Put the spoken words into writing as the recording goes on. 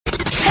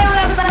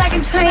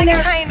Trainer.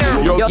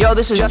 Yo,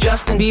 this is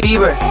Justin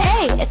Bieber.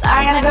 Hey, it's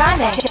Ariana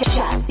Grande.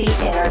 Just the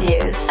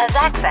Interviews, a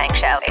Zach Sang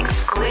Show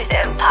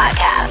exclusive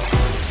podcast.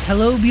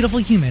 Hello, beautiful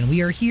human.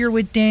 We are here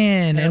with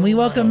Dan, and we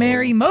welcome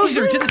Mary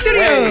Moser to the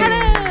studio.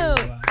 Hello.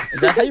 Is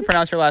that how you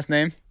pronounce your last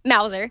name?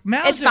 Mauser.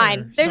 Mauser. It's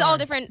fine. There's all Sorry.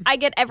 different. I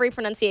get every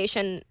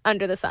pronunciation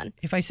under the sun.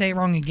 If I say it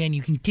wrong again,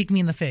 you can kick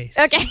me in the face.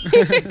 Okay.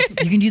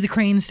 You can do the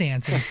crane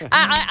stance.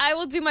 I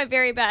will do my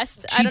very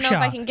best. I Cheap don't know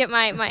if I shot. can get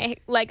my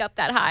leg up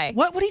that high.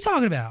 What are you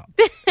talking about?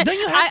 Don't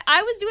you have...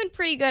 I was doing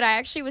pretty good. I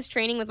actually was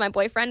training with my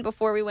boyfriend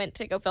before we went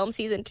to go film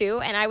season 2,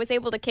 and I was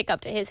able to kick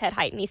up to his head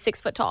height, and he's 6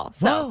 foot tall.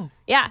 So Whoa.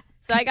 yeah.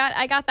 So I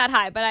got that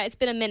high, but it's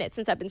been a minute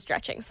since I've been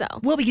stretching. So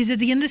Well, because at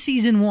the end of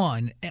season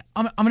 1,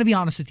 I'm going to be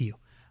honest with you.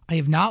 I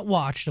have not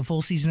watched a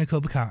full season of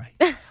Cobra Kai.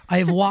 I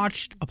have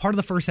watched a part of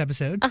the first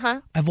episode.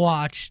 I've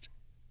watched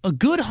a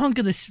good hunk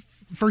of this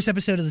first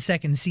episode of the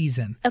second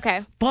season.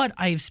 okay. But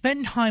I have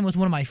spent time with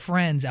one of my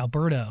friends,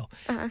 Alberto,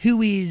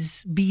 who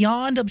is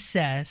beyond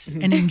obsessed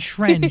and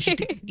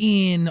entrenched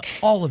in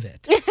all of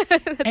it.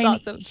 That's and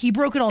awesome. he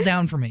broke it all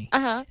down for me.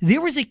 There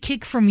was a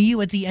kick from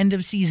you at the end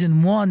of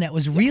season 1 that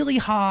was really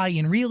high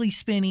and really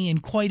spinny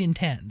and quite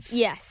intense.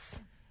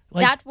 Yes.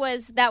 Like- that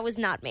was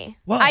not me.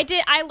 Whoa.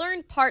 I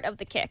learned part of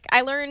the kick.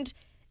 I learned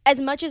as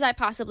much as I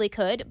possibly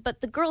could, but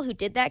the girl who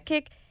did that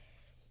kick,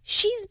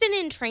 she's been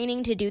in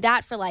training to do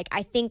that for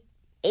I think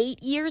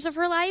 8 years of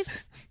her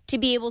life to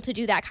be able to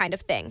do that kind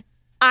of thing.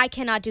 I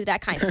cannot do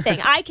that kind of thing.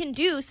 I can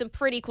do some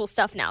pretty cool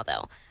stuff now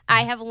though.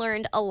 I have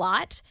learned a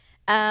lot.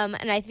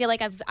 And I feel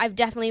like I've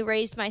definitely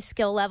raised my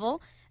skill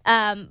level.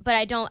 But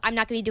I'm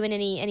not going to be doing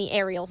any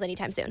aerials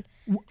anytime soon.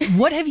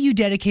 What have you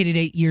dedicated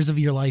 8 years of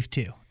your life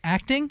to?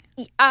 Acting?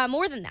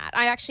 More than that.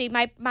 I actually,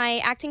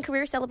 my acting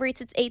career celebrates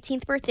its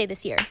 18th birthday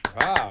this year.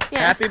 Wow.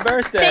 Yes. Happy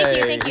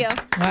birthday. Thank you.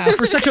 Wow,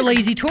 for such a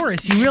lazy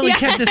tourist, you really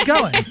kept this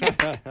going.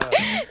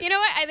 You know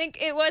what? I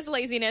think it was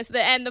laziness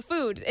and the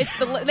food. It's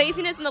the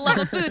laziness and the love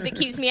of food that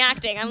keeps me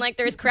acting. I'm like,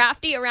 there's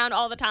crafty around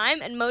all the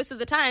time, and most of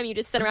the time you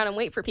just sit around and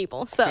wait for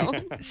people. So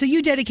So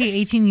you dedicate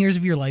 18 years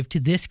of your life to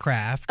this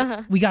craft.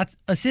 We got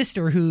a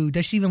sister who,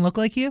 does she even look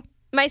like you?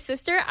 my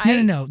sister,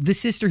 No. The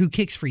sister who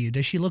kicks for you,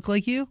 does she look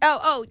like you?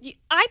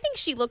 I think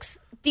she looks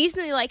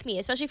decently like me,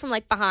 especially from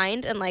That's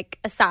behind and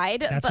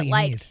aside. what But you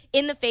need.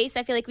 in the face,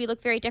 I feel like we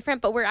look very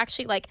different, but we're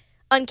actually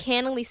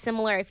uncannily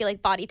similar. I feel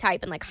like body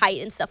type and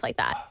height and stuff like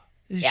that.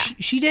 Yeah.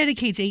 She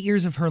dedicates 8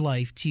 years of her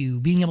life to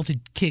being able to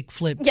kick,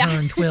 flip, Yeah.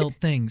 turn, twilt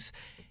things.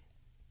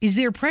 Is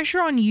there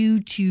pressure on you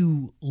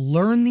to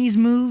learn these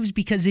moves?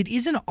 Because it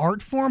is an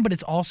art form, but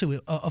it's also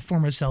a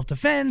form of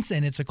self-defense,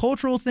 and it's a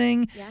cultural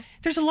thing. Yeah.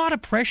 There's a lot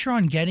of pressure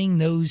on getting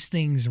those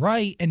things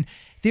right, and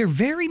they're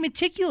very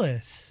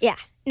meticulous. Yeah.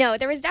 No,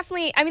 there was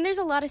definitely, there's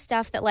a lot of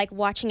stuff that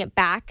watching it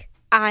back,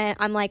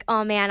 I'm like,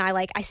 oh man,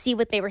 I see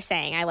what they were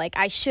saying.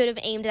 I should have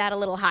aimed that a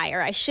little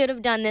higher. I should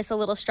have done this a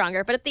little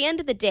stronger. But at the end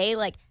of the day,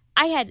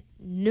 I had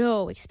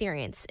no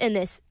experience in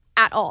this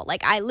at all.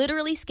 I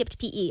literally skipped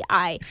PE.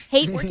 I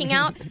hate working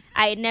out.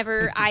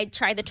 I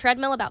tried the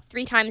treadmill about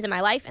 3 times in my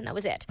life, and that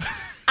was it.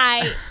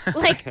 I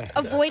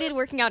avoided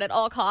working out at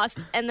all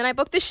costs, and then I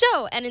booked the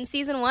show. And in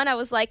season 1, I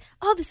was like,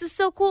 oh, this is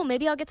so cool.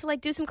 Maybe I'll get to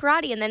do some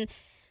karate. And then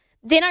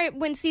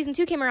when season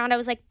 2 came around, I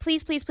was like,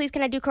 please, please, please,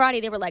 can I do karate?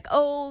 They were like,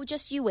 oh,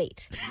 just you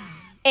wait.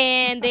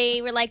 And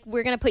they were like,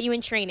 we're going to put you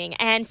in training.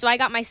 And so I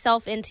got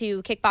myself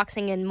into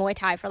kickboxing and Muay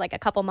Thai for a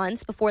couple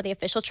months before the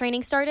official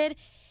training started.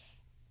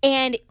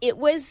 And it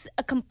was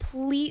a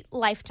complete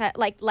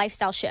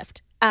lifestyle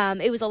shift.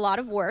 It was a lot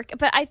of work.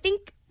 But I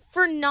think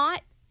for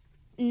not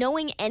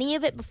knowing any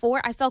of it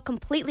before, I fell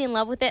completely in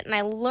love with it. And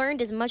I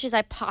learned as much as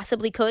I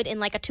possibly could in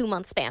a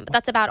 2-month span. But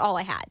that's about all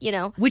I had,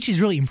 Which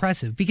is really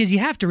impressive because you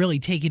have to really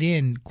take it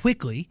in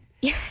quickly.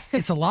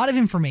 It's a lot of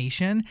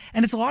information,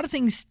 and it's a lot of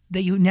things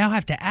that you now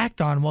have to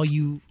act on while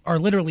you are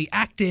literally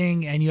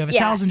acting, and you have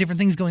 1,000 different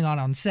things going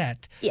on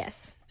set.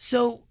 Yes.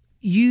 So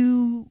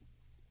you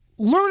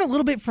learn a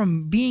little bit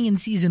from being in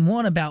season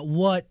 1 about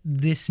what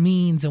this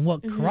means and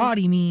what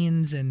karate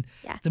means and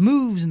the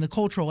moves and the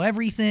cultural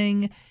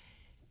everything.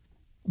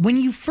 When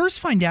you first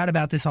find out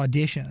about this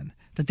audition,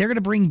 that they're going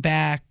to bring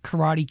back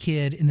Karate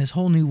Kid in this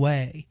whole new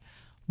way,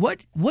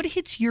 what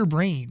hits your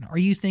brain? Are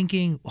you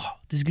thinking, oh,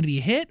 this is going to be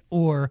a hit,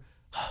 or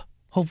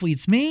hopefully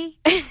it's me?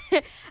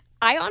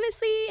 I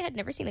honestly had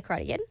never seen The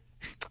Karate Kid,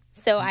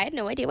 so I had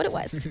no idea what it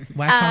was.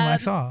 Wax on,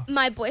 wax off.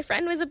 My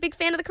boyfriend was a big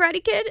fan of The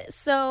Karate Kid,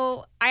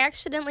 so I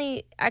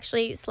accidentally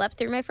actually slept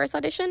through my first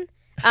audition.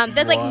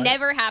 That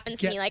never happens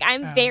to me.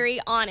 I'm very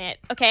on it,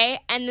 okay?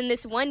 And then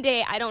this one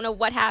day, I don't know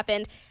what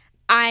happened.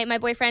 My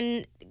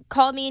boyfriend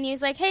called me and he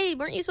was like, hey,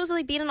 weren't you supposed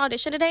to be at an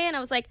audition today? And I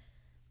was like,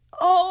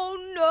 oh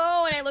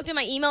no. And I looked at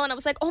my email and I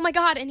was like, oh my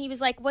God. And he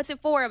was like, what's it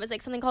for? I was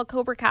like, something called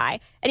Cobra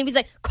Kai. And he was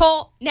like,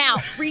 call now,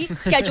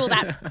 reschedule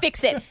that,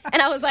 fix it.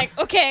 And I was like,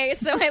 okay.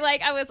 So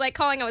I was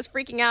calling, I was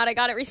freaking out. I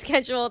got it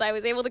rescheduled. I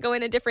was able to go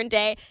in a different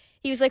day.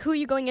 He was like, who are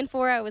you going in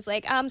for? I was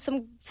like,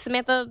 some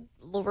Samantha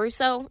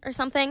LaRusso or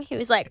something. He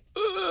was like,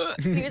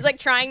 he was like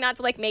trying not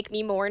to like make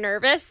me more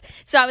nervous.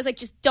 So I was like,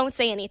 just don't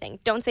say anything.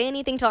 Don't say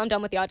anything till I'm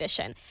done with the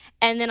audition.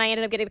 And then I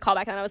ended up getting the call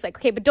back and I was like,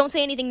 okay, but don't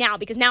say anything now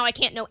because now I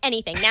can't know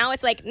anything. Now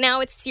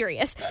it's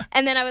serious.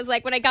 And then I was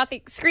like, when I got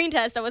the screen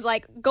test, I was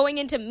like going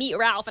in to meet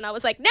Ralph and I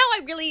was like, now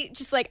I really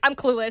just like, I'm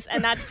clueless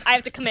and I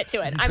have to commit to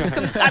it. I'm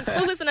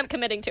clueless and I'm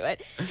committing to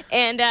it.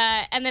 And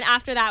then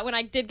after that, when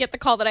I did get the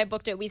call that I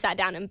booked it, we sat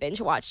down and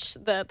binge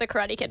watched the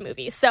Karate Kid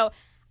movies. So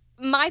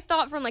my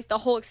thought from like the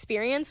whole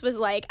experience was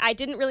like, I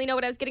didn't really know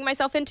what I was getting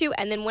myself into.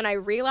 And then when I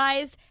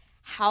realized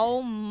how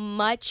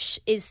much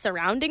is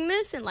surrounding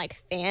this and like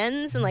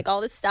fans and like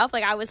all this stuff,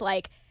 like I was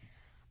like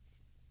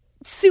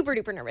super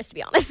duper nervous, to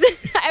be honest.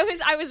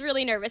 I was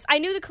really nervous. I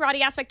knew the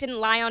karate aspect didn't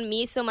lie on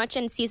me so much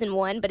in season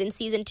 1, but in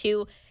season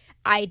 2,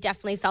 I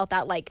definitely felt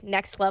that like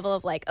next level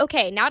of like,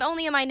 okay, not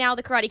only am I now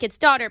the Karate Kid's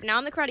daughter, but now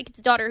I'm the Karate Kid's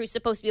daughter who's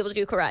supposed to be able to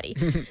do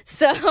karate.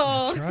 So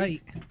that's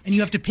right. And you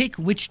have to pick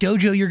which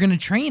dojo you're going to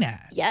train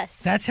at. Yes.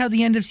 That's how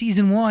the end of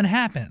season 1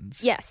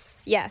 happens.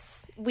 Yes.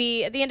 At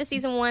the end of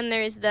season 1,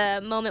 there's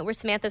the moment where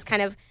Samantha's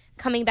kind of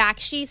coming back.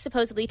 She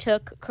supposedly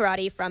took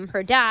karate from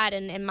her dad,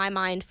 and in my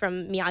mind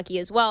from Miyagi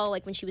as well,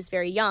 like when she was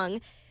very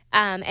young,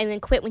 and then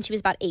quit when she was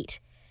about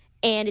 8.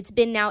 And it's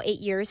been now 8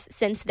 years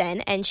since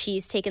then, and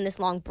she's taken this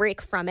long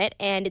break from it.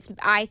 And it's,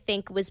 I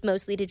think, was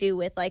mostly to do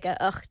with like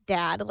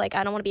dad. Like,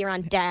 I don't want to be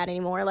around dad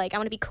anymore. Like, I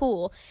want to be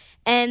cool.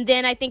 And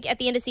then I think at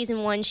the end of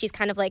season 1, she's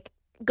kind of like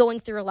going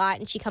through a lot,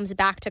 and she comes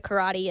back to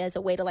karate as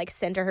a way to like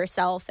center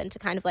herself and to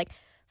kind of like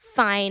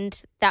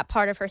find that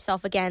part of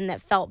herself again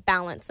that felt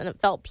balance and it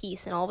felt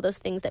peace and all of those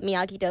things that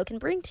Miyagi-Do can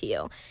bring to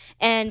you.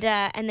 And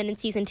then in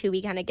season 2,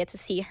 we kind of get to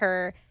see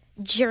her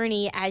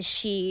journey as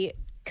she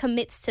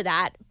commits to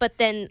that, but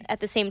then at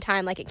the same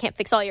time, like, it can't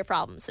fix all your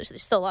problems. So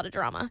there's still a lot of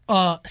drama.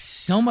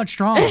 So much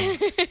drama.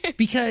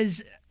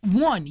 Because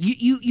one,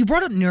 you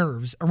brought up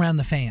nerves around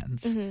the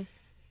fans. Mm-hmm.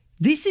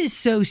 This is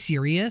so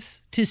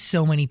serious to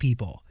so many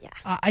people. Yeah.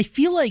 I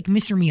feel like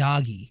Mr.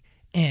 Miyagi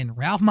and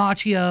Ralph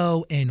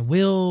Macchio and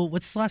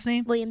what's his last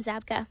name? William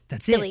Zabka.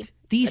 That's Billy, it.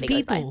 These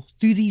people,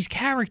 through these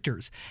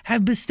characters,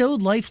 have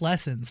bestowed life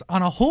lessons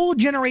on a whole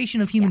generation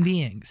of human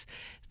beings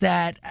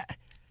that,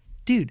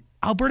 dude,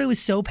 Alberto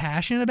is so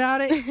passionate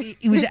about it.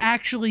 It was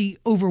actually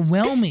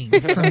overwhelming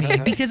for me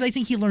because I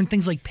think he learned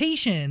things like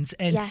patience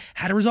and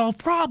how to resolve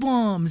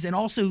problems and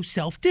also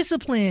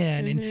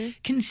self-discipline and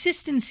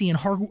consistency and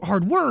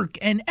hard work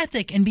and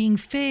ethic and being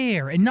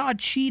fair and not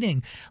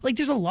cheating. Like,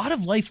 there's a lot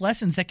of life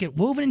lessons that get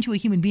woven into a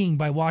human being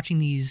by watching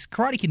these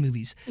Karate Kid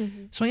movies.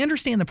 Mm-hmm. So I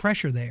understand the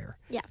pressure there.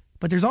 Yeah.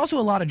 But there's also a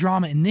lot of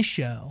drama in this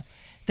show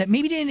that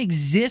maybe didn't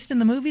exist in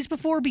the movies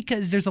before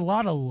because there's a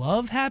lot of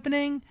love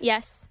happening.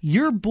 Yes.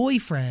 Your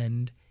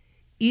boyfriend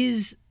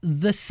is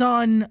the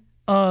son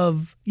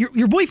of...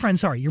 Your boyfriend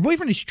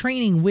is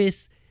training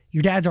with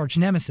your dad's arch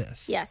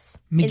nemesis. Yes.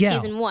 Miguel.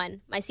 In season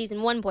 1. My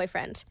season 1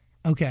 boyfriend.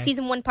 Okay.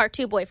 Season 1, part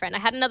 2 boyfriend. I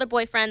had another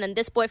boyfriend, then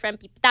this boyfriend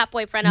beat that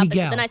boyfriend up.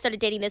 Miguel. And so then I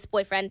started dating this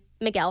boyfriend,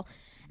 Miguel.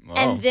 Whoa.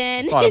 And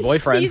then a lot of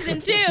boyfriends. Season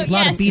 2,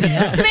 yes,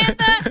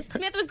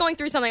 Samantha was going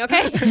through something,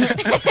 okay?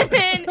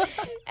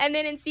 and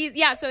then in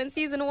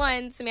season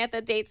 1,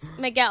 Samantha dates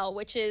Miguel,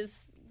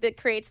 that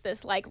creates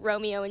this like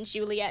Romeo and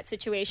Juliet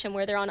situation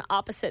where they're on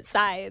opposite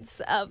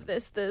sides of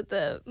this,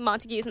 the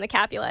Montagues and the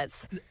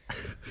Capulets.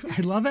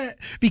 I love it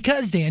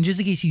because, Dan, just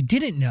in case you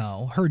didn't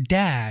know, her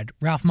dad,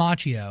 Ralph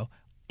Macchio,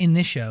 in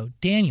this show,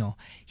 Daniel,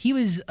 he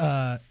was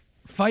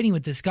fighting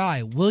with this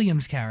guy,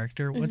 William's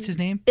character. What's his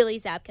name? Billy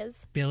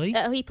Zabkas. Billy?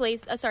 He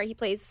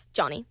plays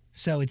Johnny.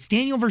 So it's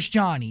Daniel versus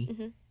Johnny.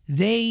 Mm-hmm.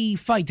 They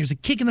fight. There's a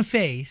kick in the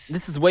face.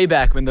 This is way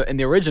back in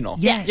the original.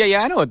 Yes.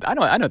 Yeah, I know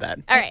that.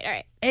 All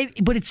right.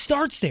 But it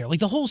starts there. Like,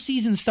 the whole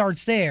season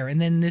starts there.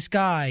 And then this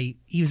guy,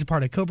 he was a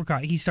part of Cobra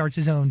Kai. He starts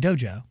his own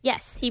dojo.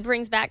 Yes, he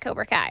brings back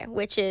Cobra Kai,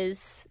 which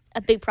is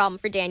a big problem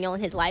for Daniel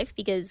in his life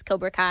because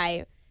Cobra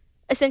Kai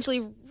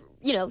essentially,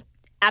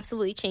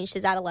 absolutely changed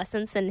his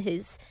adolescence and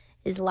his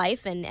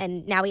life.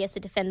 And now he has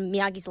to defend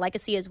Miyagi's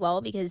legacy as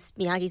well because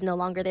Miyagi's no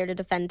longer there to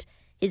defend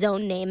his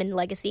own name and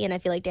legacy. And I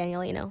feel like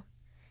Daniel,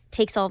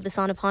 takes all of this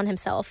on upon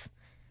himself.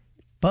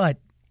 But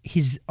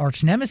his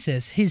arch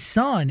nemesis, his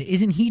son,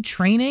 isn't he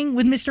training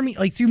with through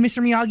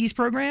Mr. Miyagi's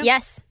program?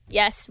 Yes.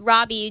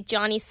 Robbie,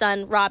 Johnny's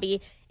son, Robbie,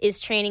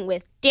 is training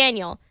with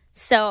Daniel.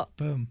 So,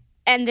 boom.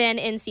 And then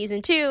in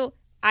season 2,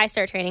 I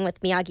start training with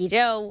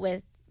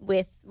Miyagi-Do,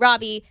 with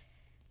Robbie,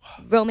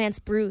 romance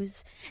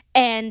brews.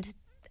 And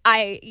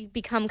I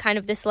become kind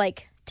of this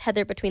like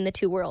tether between the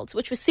two worlds,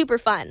 which was super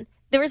fun.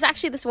 There was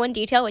actually this one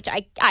detail, which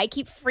I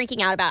keep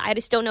freaking out about. I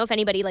just don't know if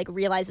anybody like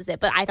realizes it,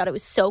 but I thought it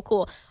was so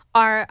cool.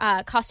 Our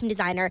costume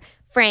designer,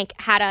 Frank,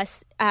 had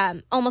us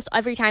almost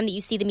every time that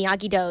you see the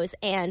Miyagi-Dos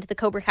and the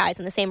Cobra Kais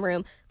in the same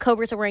room,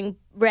 Cobras are wearing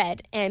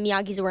red and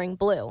Miyagi's are wearing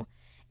blue.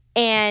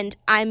 And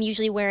I'm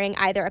usually wearing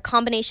either a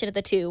combination of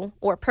the two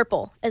or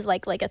purple as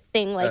like a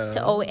thing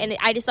and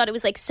I just thought it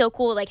was like so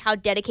cool, like how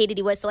dedicated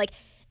he was to like.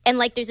 And,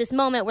 like, there's this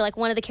moment where, like,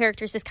 one of the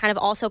characters is kind of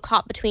also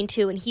caught between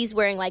two, and he's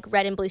wearing, like,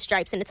 red and blue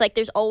stripes. And it's like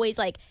there's always,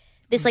 like,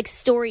 this like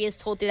story is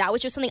told through that,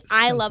 which was something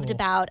I loved cool.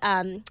 about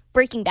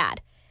Breaking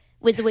Bad,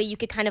 was the way you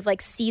could kind of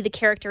like see the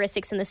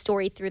characteristics in the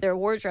story through their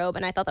wardrobe,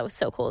 and I thought that was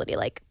so cool that he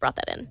like brought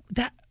that in.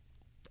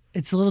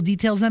 It's the little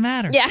details that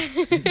matter. Yeah.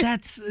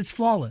 It's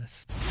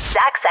flawless.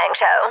 Zach Sang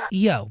Show.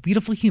 Yo,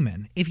 beautiful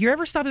human. If you're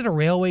ever stopped at a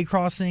railway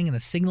crossing and the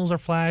signals are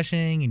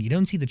flashing and you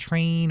don't see the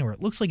train or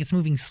it looks like it's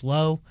moving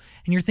slow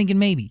and you're thinking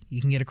maybe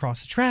you can get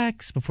across the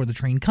tracks before the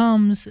train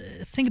comes,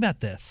 think about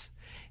this.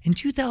 In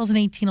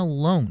 2018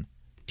 alone,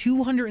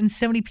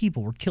 270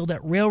 people were killed at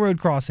railroad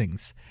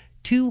crossings.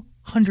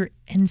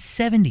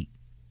 270.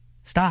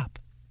 Stop.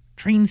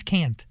 Trains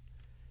can't.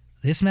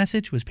 This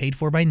message was paid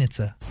for by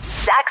NHTSA.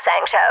 Zach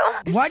Sang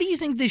Show. Why do you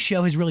think this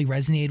show has really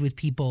resonated with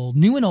people,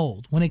 new and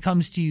old, when it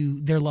comes to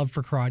their love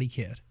for Karate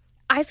Kid?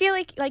 I feel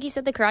like you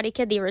said, the Karate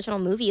Kid, the original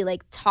movie,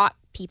 like taught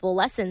people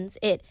lessons.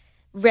 It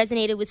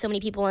resonated with so many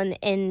people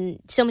in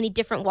so many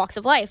different walks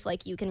of life.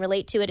 Like you can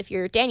relate to it if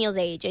you're Daniel's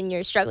age and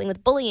you're struggling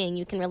with bullying.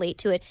 You can relate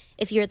to it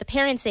if you're the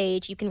parents'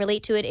 age. You can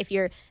relate to it if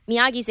you're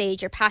Miyagi's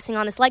age. You're passing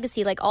on this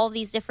legacy, like all of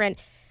these different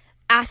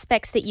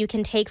aspects that you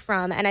can take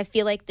from. And I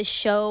feel like the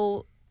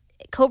show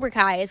Cobra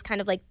Kai has kind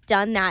of like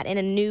done that in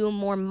a new,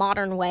 more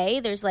modern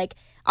way. There's like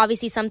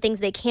obviously some things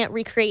they can't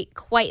recreate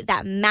quite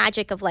that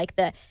magic of like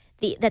that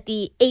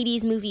the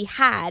 80s movie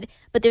had,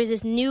 but there's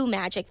this new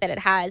magic that it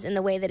has in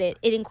the way that it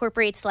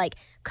incorporates like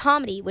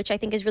comedy, which I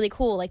think is really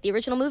cool. Like the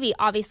original movie,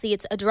 obviously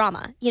it's a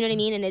drama, you know what I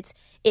mean? And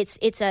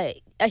it's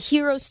a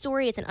hero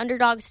story, it's an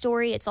underdog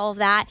story, it's all of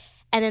that.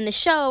 And then the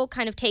show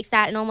kind of takes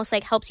that and almost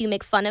like helps you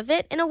make fun of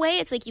it in a way.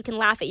 It's like you can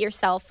laugh at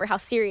yourself for how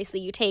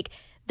seriously you take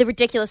the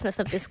ridiculousness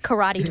of this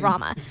karate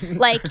drama.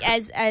 Like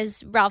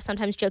as Ralph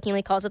sometimes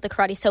jokingly calls it, the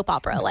karate soap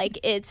opera. Like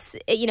it's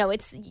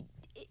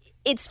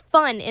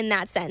fun in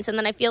that sense. And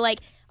then I feel like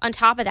on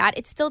top of that,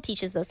 it still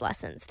teaches those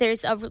lessons.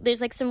 There's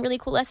like some really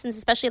cool lessons,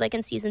 especially like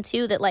in season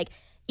 2 that like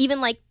even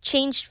like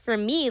changed for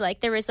me. Like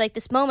there was like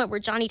this moment where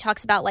Johnny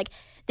talks about like,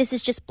 this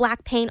is just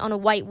black paint on a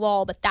white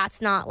wall, but that's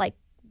not like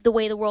the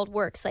way the world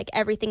works. Like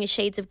everything is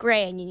shades of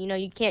gray, and you know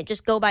you can't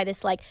just go by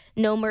this like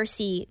no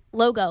mercy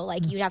logo.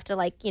 Like you have to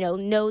like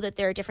know that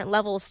there are different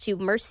levels to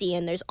mercy,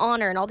 and there's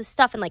honor and all this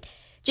stuff, and like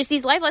just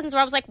these life lessons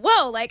where I was like,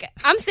 whoa, like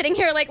I'm sitting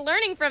here like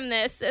learning from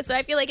this. So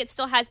I feel like it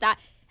still has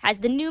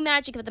the new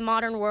magic of the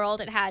modern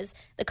world. It has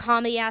the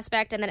comedy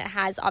aspect, and then it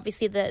has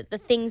obviously the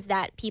things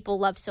that people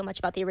loved so much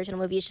about the original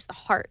movie. It's just the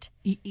heart.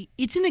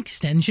 It's an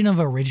extension of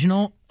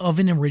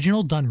an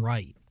original done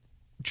right.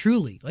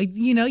 Truly. Like,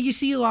 you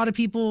see a lot of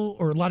people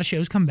or a lot of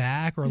shows come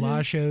back or a lot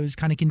of shows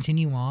kind of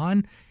continue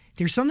on.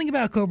 There's something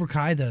about Cobra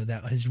Kai, though,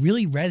 that has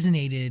really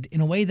resonated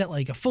in a way that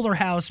like a Fuller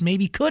House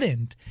maybe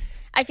couldn't.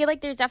 I feel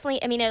like there's definitely,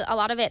 a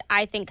lot of it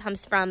I think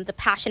comes from the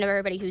passion of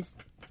everybody who's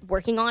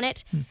working on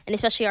it, and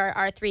especially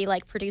our 3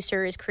 like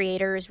producers,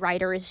 creators,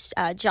 writers,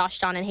 Josh,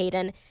 John, and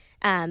Hayden.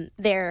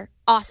 They're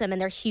awesome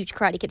and they're huge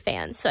Karate Kid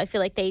fans. So I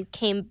feel like they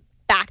came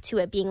back to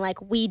it being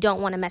like, we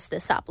don't want to mess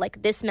this up.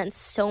 Like this meant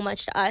so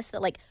much to us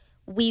that like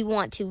we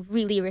want to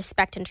really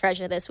respect and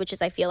treasure this, which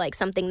is I feel like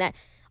something that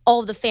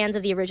all of the fans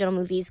of the original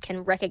movies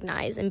can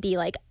recognize and be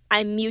like,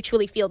 I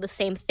mutually feel the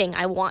same thing.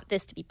 I want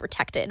this to be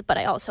protected, but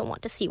I also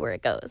want to see where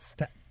it goes.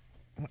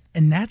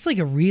 And that's like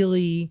a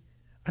really,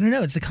 I don't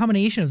know, it's a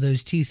combination of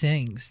those two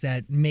things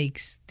that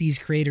makes these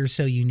creators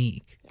so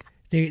unique.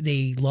 Yeah.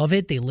 They love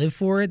it. They live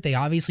for it. They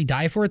obviously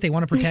die for it. They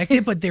want to protect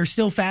it, but they're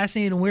still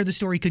fascinated on where the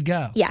story could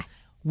go. Yeah.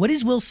 What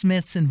is Will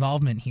Smith's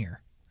involvement here?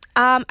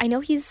 I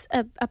know he's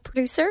a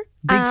producer.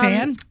 Big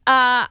fan?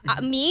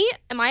 Me?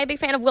 Am I a big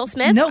fan of Will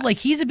Smith? No, like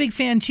he's a big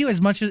fan too, as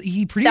much as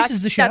he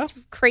produces the show. That's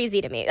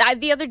crazy to me.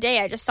 The other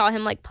day, I just saw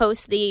him like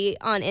post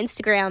on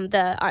Instagram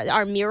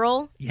our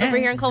mural over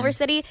here in Culver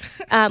City.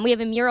 We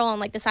have a mural on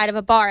like the side of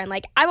a bar, and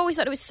like I've always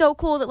thought it was so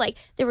cool that like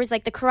there was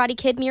like the Karate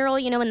Kid mural,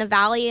 in the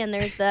valley, and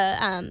there's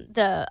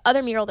the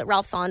other mural that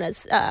Ralph saw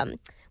us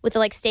with the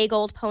like Stay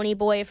Gold Pony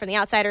Boy from The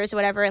Outsiders or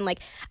whatever, and like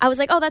I was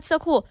like, oh, that's so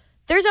cool.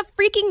 There's a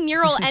freaking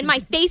mural and my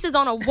face is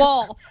on a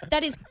wall.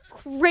 That is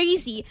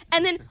crazy.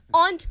 And then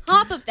on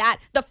top of that,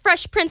 the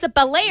Fresh Prince of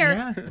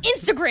Bel-Air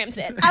Instagrams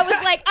it. I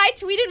was like, I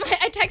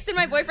texted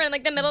my boyfriend in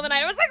like the middle of the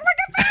night. I was like, look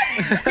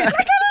at this. Look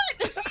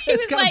at it. He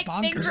was like,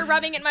 thanks for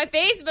rubbing it in my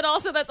face, but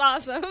also that's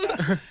awesome.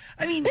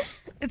 I mean,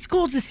 it's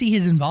cool to see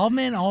his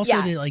involvement,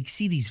 also to like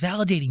see these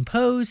validating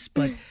posts,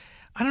 but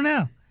I don't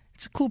know.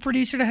 It's a cool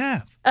producer to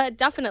have.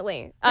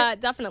 Definitely.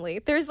 Definitely.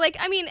 There's like,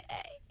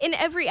 in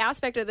every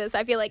aspect of this,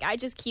 I feel like I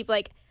just keep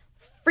like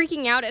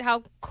freaking out at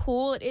how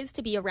cool it is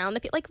to be around the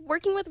people, like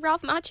working with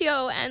Ralph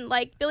Macchio and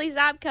like Billy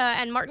Zabka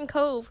and Martin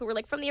Kove, who were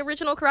like from the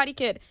original Karate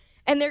Kid,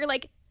 and they're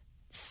like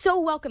so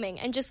welcoming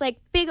and just like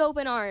big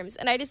open arms.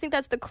 And I just think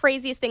that's the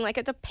craziest thing. Like I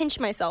have to pinch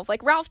myself.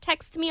 Like Ralph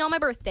texts me on my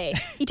birthday.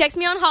 He texts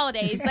me on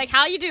holidays. Like,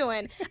 how you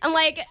doing? I'm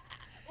like,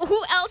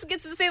 who else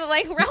gets to say that?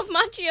 Like Ralph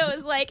Macchio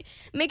is like,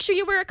 make sure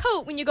you wear a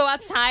coat when you go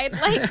outside.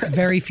 Like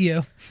very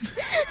few.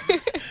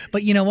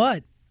 But you know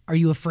what? Are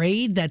you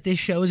afraid that this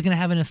show is going to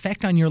have an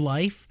effect on your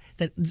life?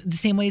 That the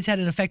same way it's had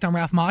an effect on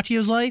Ralph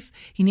Macchio's life?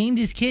 He named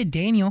his kid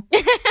Daniel.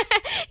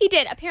 He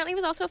did. Apparently it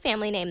was also a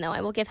family name, though.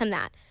 I will give him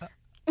that.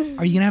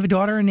 Are you gonna have a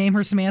daughter and name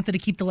her Samantha to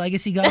keep the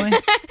legacy going?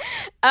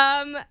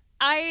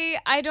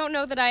 I don't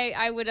know that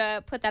I would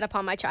put that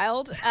upon my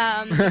child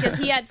because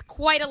he has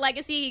quite a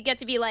legacy. You get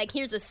to be like,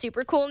 here's a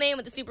super cool name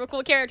with a super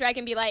cool character. I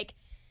can be like,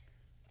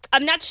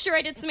 I'm not sure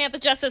I did Samantha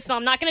justice, so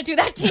I'm not going to do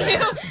that to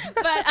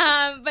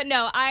you. But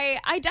no,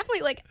 I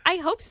definitely, like, I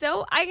hope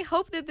so. I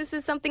hope that this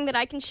is something that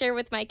I can share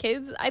with my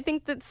kids. I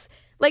think that's,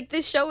 like,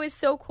 this show is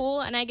so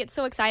cool, and I get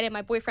so excited.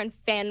 My boyfriend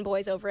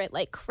fanboys over it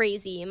like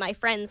crazy, and my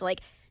friends,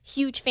 like,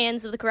 huge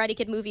fans of the Karate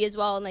Kid movie as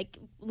well, and, like,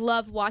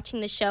 love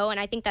watching the show, and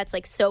I think that's,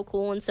 like, so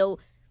cool and so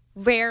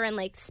rare and,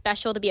 like,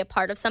 special to be a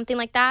part of something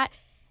like that,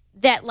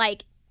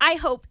 like, I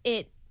hope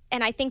it,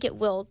 and I think it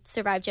will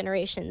survive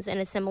generations in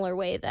a similar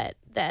way that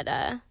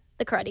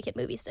the Karate Kid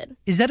movies did.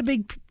 Is that a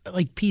big,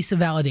 like, piece of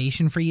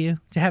validation for you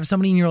to have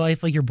somebody in your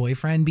life like your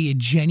boyfriend be a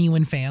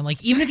genuine fan?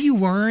 Like, even if you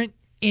weren't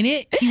in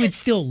it, he would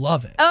still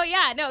love it. Oh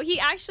yeah, no, he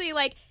actually,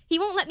 like, he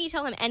won't let me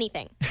tell him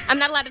anything. I'm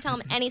not allowed to tell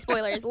him any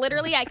spoilers.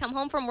 Literally, I come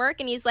home from work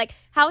and he's like,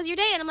 "How was your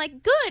day?" And I'm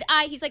like, "Good."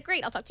 He's like,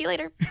 "Great, I'll talk to you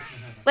later."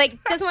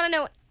 Like, doesn't want to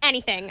know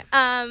anything.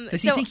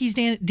 Does he think he's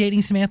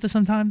dating Samantha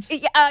sometimes?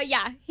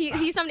 Yeah.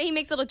 He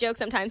makes little jokes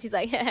sometimes. He's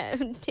like,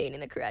 "I'm dating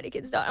the Karate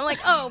Kid's daughter." I'm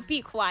like, "Oh,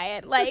 be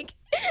quiet." Like,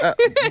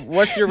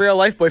 what's your real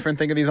life boyfriend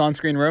think of these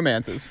on-screen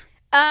romances?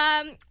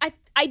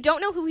 I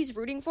don't know who he's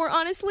rooting for,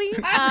 honestly,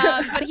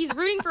 but he's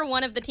rooting for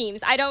one of the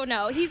teams. I don't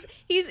know. He's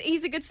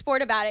a good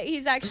sport about it.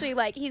 He's actually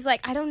like,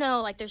 I don't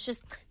know. Like,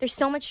 there's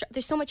so much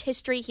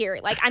history here.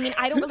 Like, I mean,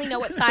 I don't really know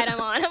what side I'm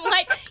on. I'm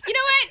like, you know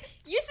what?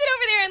 You sit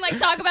over there and, like,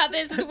 talk about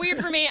this. It's weird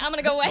for me. I'm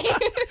gonna go away.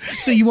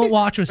 So you won't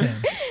watch with him?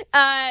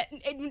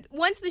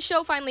 Once the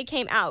show finally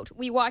came out,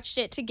 we watched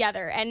it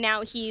together, and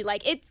now he,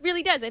 like, it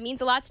really does. It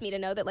means a lot to me to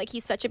know that, like,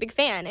 he's such a big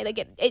fan. And,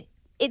 like,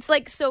 it's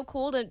like so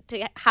cool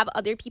to have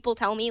other people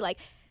tell me, like,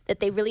 that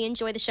they really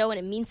enjoy the show and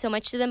it means so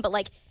much to them. But,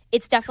 like,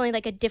 it's definitely,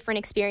 like, a different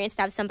experience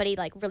to have somebody,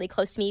 like, really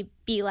close to me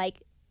be, like,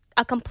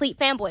 a complete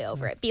fanboy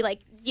over it. Be, like,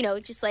 you know,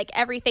 just, like,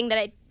 everything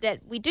that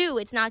we do.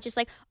 It's not just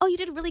like, "Oh, you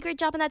did a really great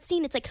job in that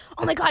scene." It's like,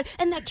 "Oh my God,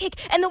 and that kick,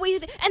 and the way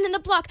and then the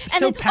block, and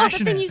so then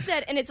passionate. the thing you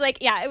said." And it's like,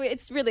 yeah,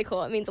 it's really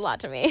cool. It means a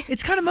lot to me.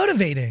 It's kind of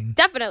motivating.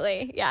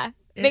 Definitely, yeah.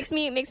 Makes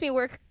me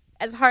work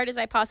as hard as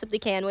I possibly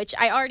can, which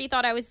I already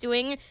thought I was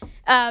doing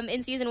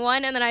in season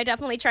 1, and then I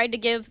definitely tried to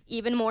give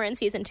even more in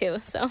season 2.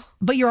 So,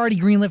 but you're already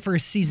greenlit for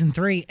season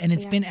 3, and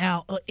it's been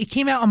out. It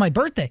came out on my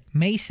birthday,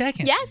 May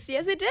 2nd. Yes,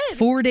 it did.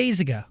 4 days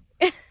ago,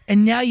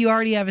 and now you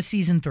already have a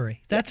season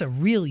 3. That's a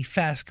really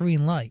fast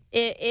green light.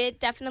 It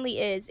definitely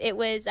is. It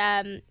was.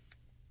 I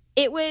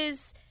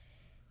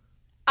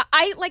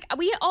like,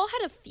 we all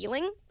had a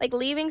feeling like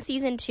leaving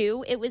season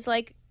 2. It was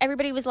like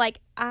everybody was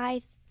like,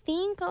 "I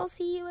think I'll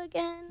see you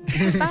again.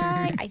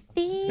 Bye. I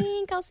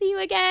think I'll see you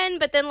again."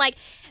 But then, like,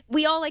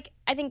 we all, like,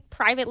 I think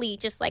privately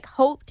just, like,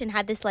 hoped and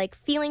had this, like,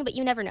 feeling, but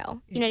you never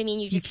know. You know what I mean?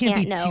 You just can't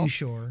be know. too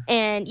sure.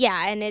 And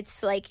yeah, and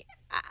it's like,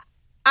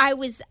 I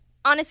was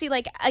honestly,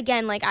 like,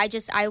 again, like,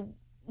 I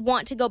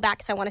want to go back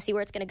because I want to see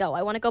where it's going to go.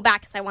 I want to go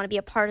back because I want to be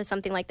a part of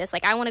something like this.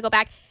 Like, I want to go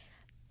back.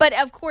 But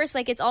of course,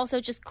 like, it's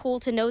also just cool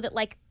to know that,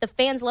 like, the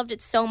fans loved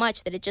it so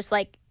much that it just,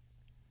 like,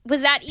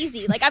 was that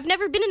easy. Like, I've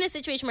never been in a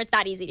situation where it's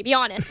that easy, to be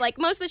honest. Like,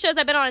 most of the shows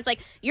I've been on, it's like,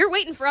 you're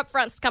waiting for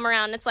upfronts to come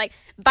around, and it's like,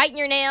 biting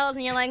your nails,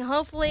 and you're like,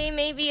 hopefully,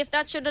 maybe, if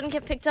that show doesn't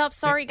get picked up,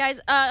 sorry, guys,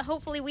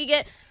 hopefully we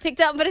get picked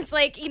up. But it's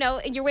like, you know,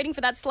 and you're waiting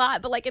for that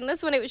slot. But, like, in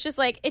this one, it was just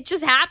like, it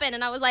just happened,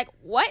 and I was like,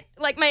 what?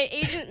 Like, my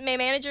agent, my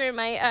manager, and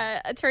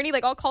my attorney,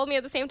 like, all called me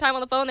at the same time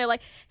on the phone. They're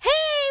like, "Hey,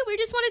 we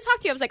just want to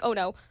talk to you." I was like, oh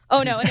no.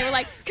 And they were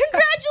like,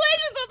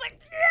 "Congratulations." I was like,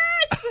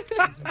 yes.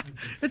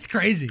 It's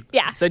crazy.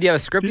 Yeah. So do you have a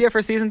script yet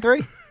for season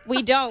 3?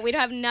 We don't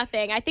have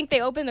nothing. I think they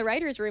open the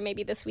writer's room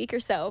maybe this week or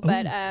so,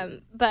 but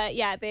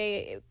yeah,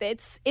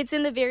 it's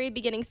in the very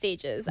beginning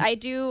stages. I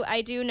do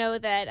know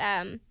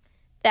that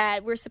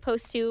that we're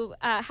supposed to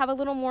have a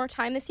little more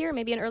time this year,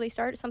 maybe an early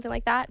start, something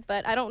like that.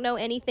 But I don't know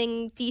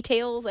anything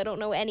details. I don't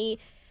know any.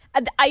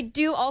 I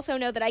do also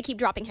know that I keep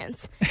dropping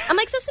hints. I'm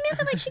like, so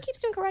Samantha, like, she keeps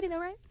doing karate though,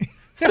 right?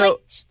 So,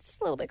 like,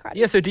 just a little bit karate.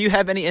 Yeah, so do you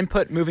have any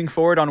input moving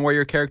forward on where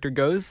your character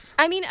goes?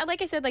 I mean,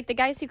 like I said, like, the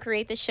guys who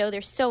create this show,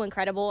 they're so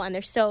incredible, and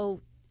they're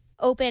so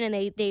open, and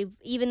they've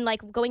even,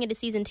 like, going into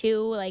season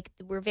 2, like,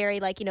 we're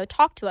very, like, you know,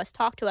 talk to us,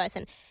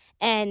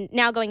 and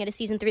now going into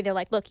season 3, they're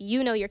like, look,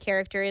 you know your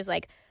character is,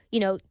 like, you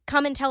know,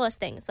 come and tell us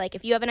things. Like,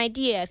 if you have an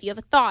idea, if you have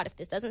a thought, if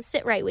this doesn't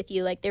sit right with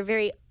you, like, they're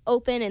very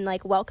open and,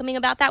 like, welcoming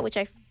about that, which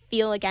I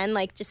feel, again,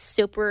 like, just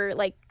super,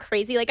 like,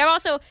 crazy. Like, I've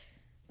also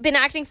been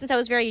acting since I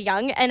was very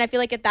young, and I feel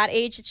like at that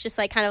age, it's just,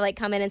 like, kind of, like,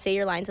 come in and say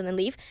your lines and then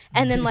leave.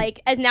 And then,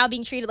 like, as now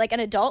being treated like an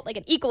adult, like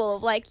an equal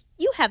of, like,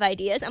 you have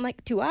ideas. I'm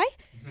like, do I?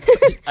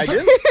 I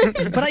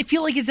do. But I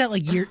feel like it's at,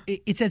 like,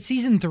 it's at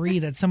season 3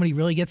 that somebody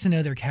really gets to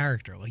know their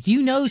character. Like,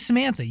 you know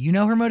Samantha, you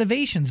know her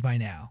motivations by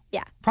now.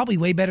 Yeah. Probably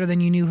way better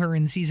than you knew her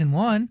in season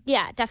 1.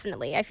 Yeah,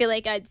 definitely. I feel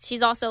like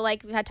she's also,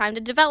 like, had time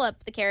to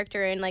develop the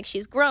character, and, like,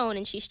 she's grown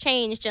and she's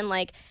changed, and,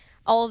 like,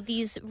 all of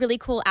these really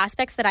cool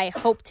aspects that I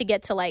hope to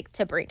get to, like,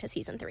 to bring to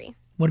season 3.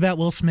 What about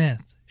Will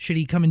Smith? Should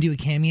he come and do a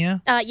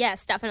cameo?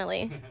 Yes,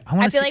 definitely.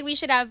 I feel like we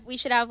should have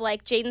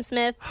like Jaden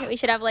Smith. We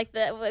should have like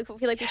I feel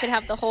like we should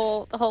have the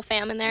whole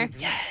fam in there.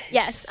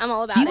 Yes, I'm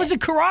all about it. He was a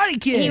Karate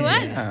Kid. He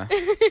was. Yeah.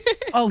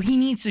 Oh, he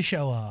needs to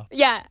show up.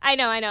 Yeah, I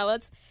know.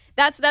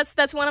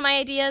 That's one of my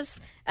ideas.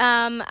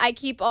 I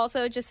keep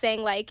also just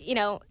saying like,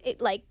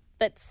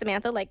 but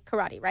Samantha, like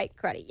karate, right?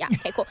 Karate. Yeah.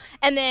 Okay, cool.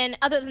 And then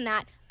other than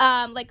that,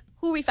 like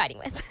who are we fighting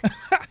with?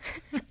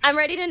 I'm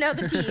ready to know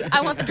the tea.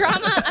 I want the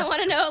drama. I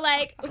want to know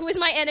like who is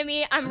my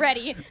enemy. I'm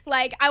ready.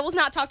 Like I will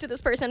not talk to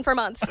this person for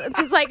months.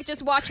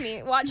 Just watch me.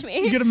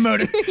 You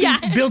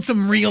gotta build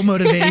some real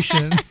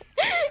motivation.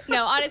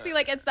 No, honestly,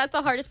 like that's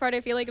the hardest part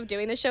I feel like of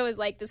doing the show is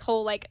like this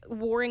whole like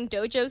warring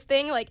dojos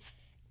thing. Like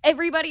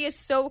everybody is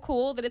so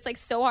cool that it's like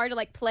so hard to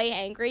like play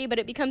angry, but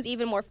it becomes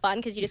even more fun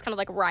because you just kind of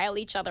like rile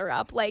each other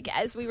up. Like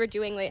as we were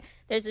doing, like,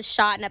 there's this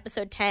shot in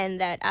episode 10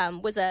 that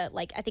was I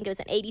think it was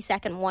an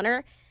 80-second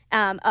oneer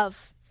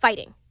of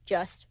fighting,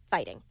 just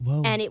fighting.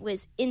 Whoa. And it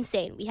was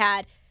insane. We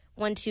had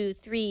 5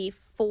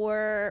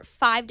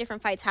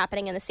 different fights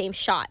happening in the same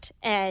shot,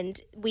 and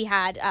we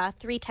had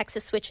 3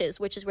 Texas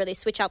switches, which is where they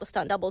switch out the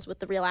stunt doubles with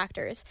the real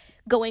actors,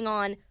 going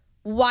on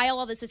while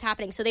all this was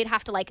happening. So they'd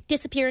have to like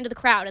disappear into the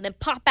crowd and then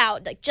pop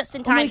out like just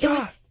in time. It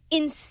was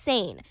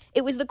insane.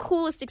 It was the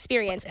coolest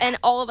experience. And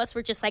all of us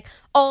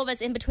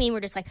in between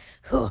were just like,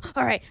 all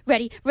right,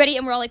 ready.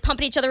 And we're all like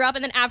pumping each other up.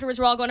 And then afterwards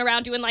we're all going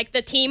around doing like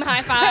the team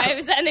high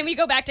fives. And then we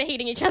go back to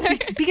hating each other.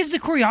 Because the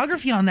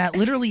choreography on that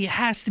literally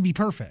has to be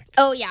perfect.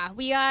 Oh yeah.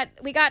 We got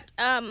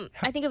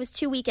I think it was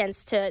 2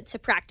 weekends to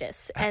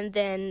practice. And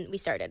then we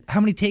started. How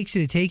many takes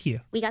did it take you?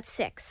 We got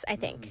 6, I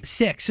think.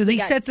 6. So they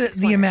set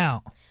the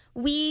amount.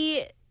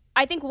 We,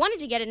 I think, wanted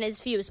to get in as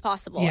few as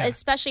possible,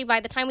 especially by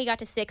the time we got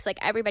to 6, like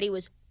everybody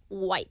was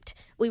wiped.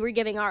 We were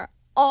giving our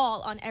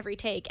all on every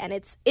take, and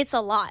it's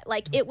a lot.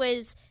 Like it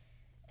was,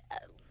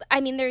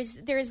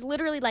 there's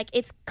literally like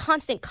it's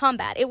constant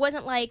combat. It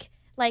wasn't like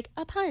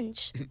a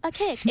punch, a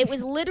kick. It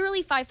was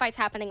literally 5 fights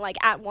happening like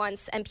at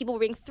once, and people were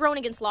being thrown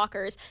against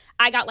lockers.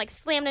 I got like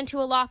slammed into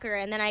a locker,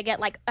 and then I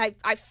get like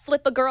I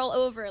flip a girl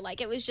over.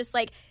 Like it was just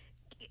like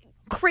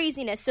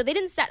craziness. So they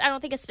didn't set, I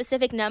don't think, a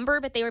specific number,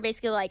 but they were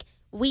basically like,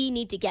 we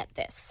need to get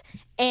this.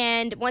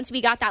 And once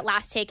we got that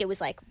last take, it was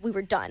like we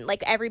were done.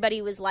 Like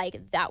everybody was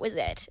like, that was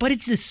it. But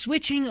it's the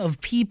switching of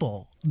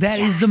people that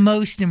is the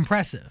most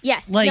impressive.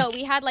 Yes.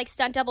 We had like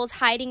stunt doubles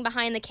hiding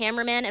behind the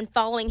cameraman and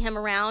following him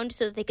around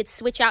so that they could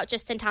switch out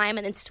just in time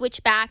and then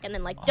switch back and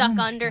then like duck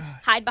under,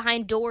 hide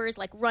behind doors,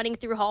 like running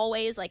through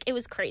hallways. Like it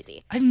was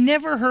crazy. I've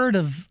never heard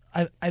of.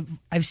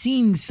 I've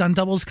seen stunt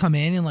doubles come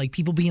in and like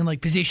people be in like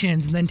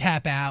positions and then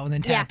tap out and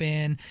then tap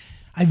in.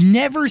 I've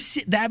never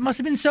seen that. Must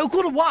have been so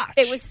cool to watch.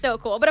 It was so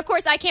cool, but of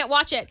course I can't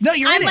watch it. No,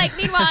 I'm like,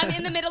 meanwhile I'm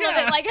in the middle of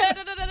it, like,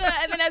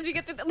 and then as we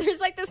get through,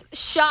 there's like this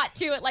shot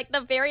to it, like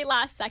the very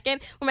last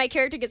second where my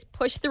character gets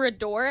pushed through a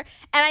door, and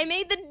I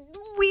made the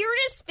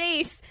weirdest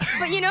face.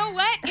 But you know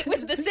what? It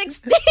was the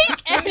 6th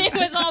take, and it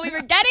was all we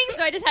were getting,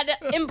 so I just had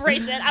to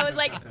embrace it. I was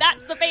like,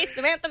 that's the face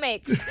Samantha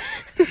makes.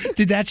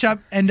 Did that shot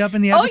end up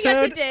in the episode? Oh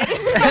yes, it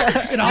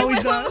did. It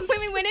always does. When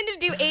we went in to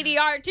do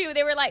ADR too,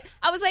 they were like,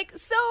 I was like,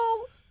 so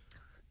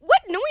what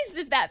noise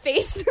does that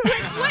face?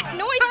 Like, what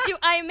noise do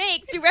I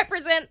make to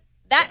represent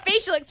that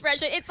facial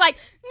expression? It's like,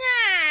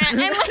 nah. And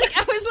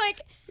like,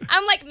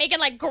 I'm like making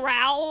like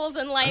growls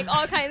and like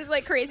all kinds of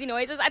like crazy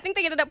noises. I think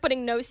they ended up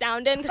putting no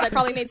sound in because I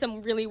probably made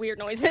some really weird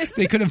noises.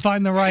 They couldn't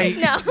find the right.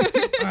 No.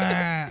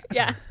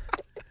 Yeah.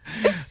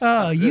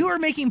 Oh, you are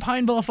making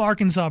Pine Bluff,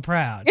 Arkansas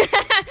proud.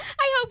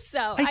 I hope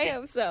so. I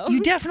hope so.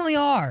 You definitely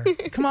are.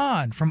 Come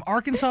on. From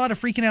Arkansas to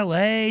freaking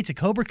LA to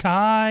Cobra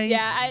Kai.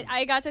 Yeah,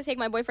 I got to take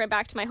my boyfriend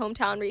back to my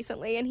hometown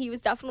recently, and he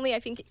was definitely, I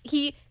think,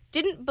 he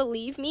didn't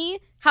believe me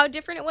how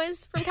different it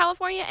was from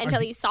California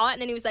until he saw it,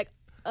 and then he was like,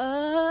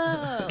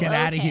 oh, get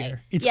out of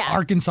here. It's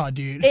Arkansas,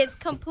 dude. It's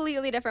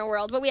completely different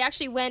world. But we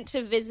actually went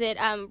to visit,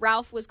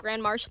 Ralph was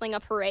grand marshaling a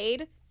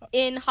parade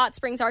in Hot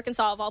Springs,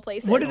 Arkansas, of all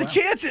places. What are the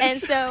chances? And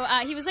so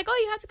he was like,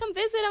 oh, you have to come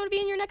visit. I'm going to be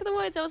in your neck of the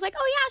woods. I was like,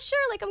 oh, yeah, sure.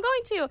 Like, I'm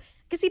going to.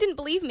 Because he didn't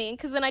believe me.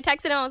 Because then I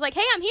texted him. I was like,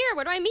 hey, I'm here.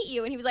 Where do I meet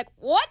you? And he was like,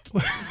 what?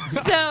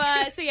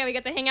 So yeah, we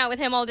got to hang out with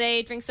him all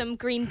day, drink some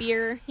green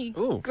beer. He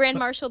grand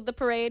marshaled the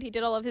parade. He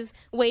did all of his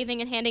waving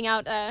and handing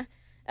out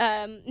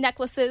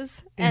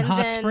necklaces. In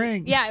Hot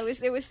Springs. Yeah,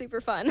 it was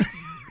super fun.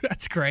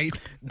 That's great.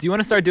 Do you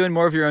want to start doing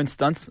more of your own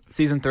stunts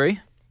season 3?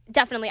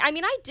 Definitely. I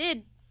mean, I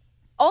did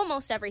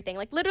almost everything,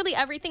 like literally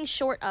everything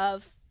short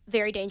of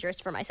Very Dangerous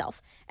for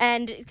myself.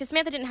 And because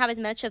Samantha didn't have as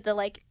much of the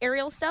like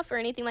aerial stuff or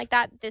anything like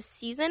that this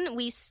season,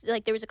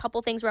 there was a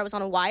couple things where I was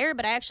on a wire,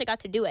 but I actually got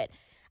to do it.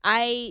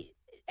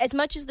 As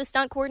much as the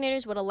stunt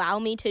coordinators would allow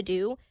me to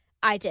do,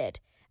 I did.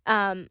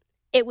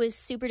 It was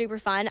super duper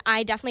fun.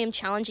 I definitely am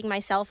challenging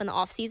myself in the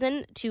off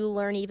season to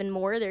learn even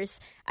more.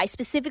 I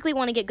specifically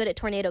want to get good at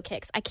tornado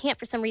kicks. I can't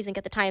for some reason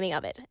get the timing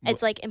of it.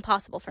 It's like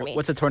impossible for me.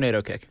 What's a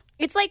tornado kick?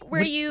 It's like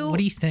where What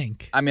do you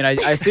think? I mean, I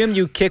assume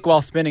you kick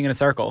while spinning in a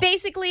circle.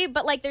 Basically,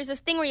 but like there's this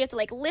thing where you have to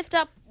like lift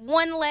up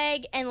one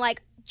leg and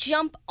like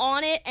jump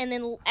on it, and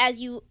then as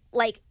you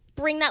like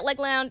bring that leg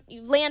down,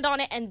 you land on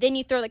it, and then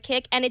you throw the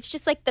kick. And it's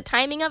just like the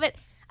timing of it.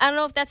 I don't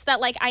know if that's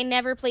that, like, I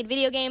never played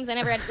video games. I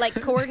never had,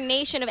 like,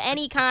 coordination of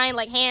any kind,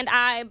 like hand,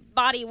 eye,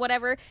 body,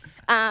 whatever.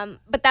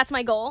 But that's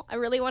my goal. I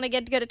really want to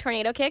get good at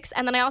tornado kicks.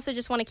 And then I also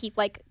just want to keep,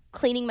 like,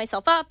 cleaning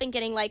myself up and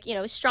getting, like, you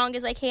know, as strong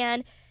as I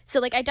can. So,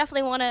 like, I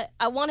definitely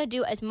want to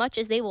do as much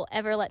as they will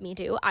ever let me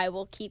do. I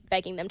will keep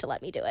begging them to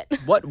let me do it.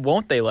 What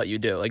won't they let you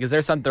do? Like, is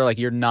there something they're like,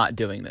 you're not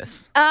doing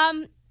this?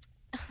 Let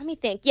me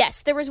think.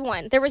 Yes, there was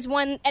one, and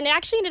it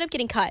actually ended up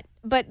getting cut.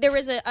 But there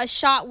was a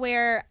shot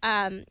where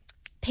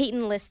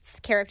Peyton List's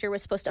character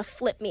was supposed to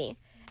flip me.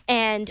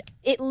 And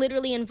it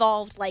literally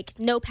involved, like,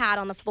 no pad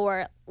on the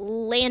floor,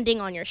 landing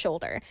on your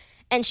shoulder.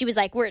 And she was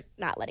like, we're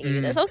not letting you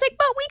do this. I was like,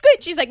 but we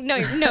could. She's like, no,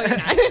 you're not.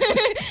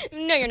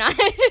 No, you're not.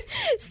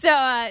 So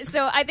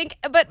I think,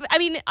 but I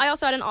mean, I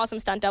also had an awesome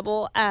stunt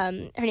double.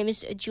 Her name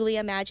is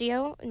Julia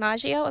Maggio,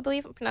 I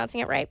believe I'm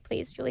pronouncing it right.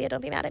 Please, Julia,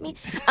 don't be mad at me.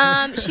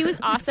 She was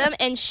awesome.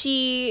 And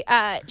she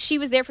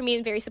was there for me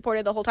and very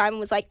supportive the whole time and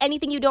was like,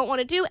 anything you don't want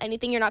to do,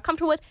 anything you're not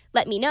comfortable with,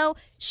 let me know.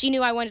 She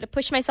knew I wanted to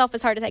push myself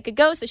as hard as I could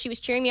go. So she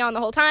was cheering me on the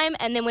whole time.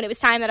 And then when it was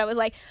time that I was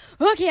like,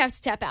 okay, I have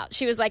to tap out,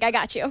 she was like, I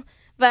got you.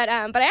 But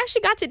I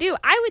actually got to do,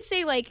 I would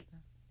say, like,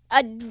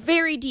 a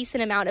very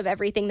decent amount of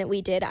everything that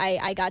we did,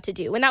 I got to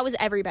do. And that was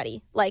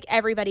everybody. Like,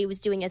 everybody was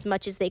doing as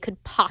much as they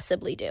could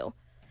possibly do.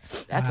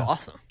 That's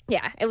awesome.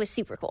 Yeah, it was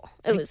super cool.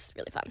 It was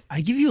really fun. I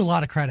give you a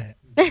lot of credit.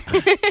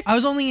 I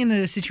was only in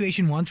a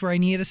situation once where I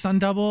needed a stunt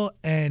double,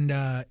 and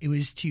it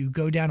was to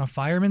go down a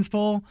fireman's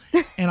pole,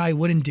 and I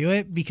wouldn't do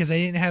it because I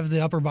didn't have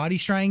the upper body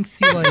strength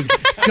to,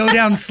 like, go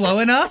down slow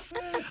enough.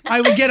 I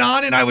would get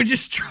on and I would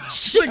just drop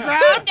the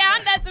ground down.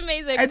 That's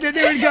amazing. And then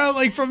they would go,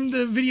 like, from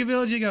the video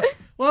village, they go,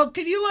 well,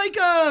 could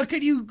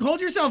you hold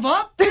yourself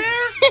up there?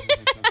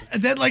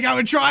 And then, like, I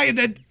would try and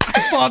then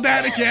I'd fall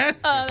down again.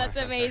 Oh, that's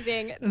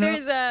amazing. There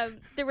was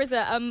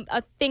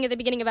a thing at the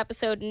beginning of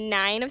episode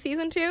 9 of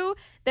season 2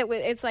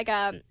 it's like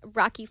a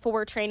Rocky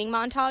IV training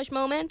montage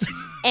moment,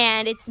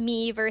 and it's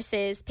me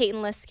versus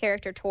Peyton List's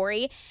character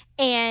Tori.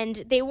 And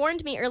they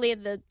warned me early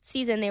in the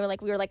season. We were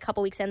like a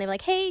couple weeks in. They were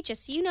like, hey,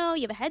 just so you know,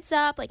 you have a heads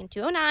up. Like in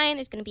 209,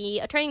 there's going to be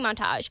a training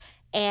montage,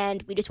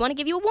 and we just want to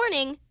give you a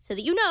warning so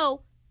that you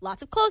know.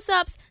 Lots of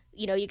close-ups.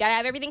 You know, you got to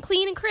have everything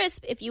clean and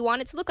crisp. If you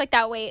want it to look like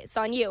that way, it's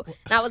on you.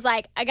 And I was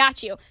like, I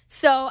got you.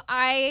 So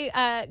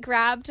I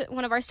grabbed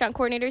one of our stunt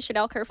coordinators,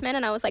 Chanel Kerfman,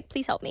 and I was like,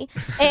 please help me.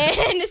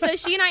 And so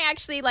she and I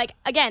actually, like,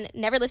 again,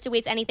 never lifted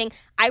weights, anything.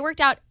 I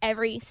worked out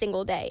every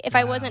single day. If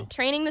I wasn't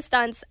training the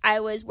stunts, I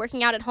was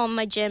working out at home in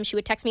my gym. She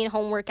would text me a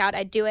home workout.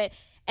 I'd do it.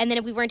 And then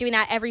if we weren't doing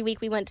that every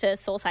week, we went to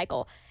Soul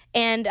Cycle.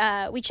 And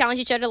we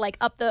challenged each other to, like,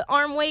 up the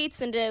arm weights,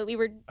 and we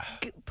were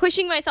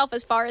pushing myself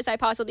as far as I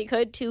possibly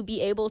could to be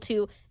able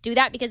to do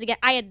that because, again,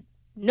 I had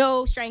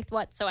no strength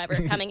whatsoever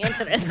coming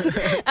into this,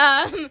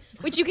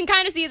 which you can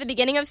kind of see at the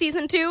beginning of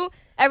season 2.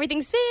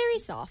 Everything's very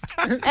soft.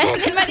 And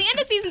then by the end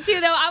of season 2,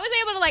 though, I was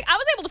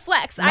able to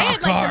flex. I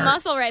had, like, some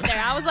muscle right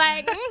there. I was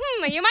like,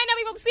 you might not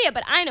be able to see it,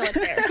 but I know it's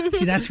there.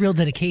 See, that's real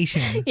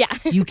dedication. Yeah.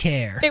 You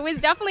care. It was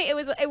definitely,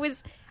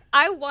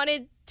 I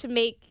wanted to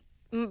make,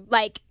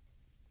 like,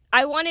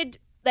 I wanted,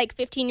 like,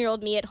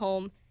 15-year-old me at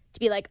home to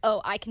be like,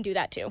 oh, I can do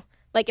that too.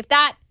 Like, if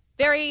that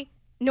very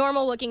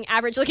normal-looking,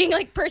 average-looking,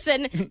 like,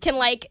 person can,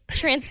 like,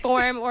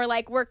 transform or,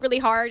 like, work really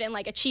hard and,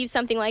 like, achieve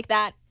something like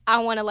that,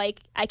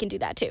 I can do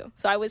that too.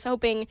 So I was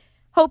hoping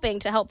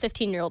to help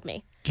 15-year-old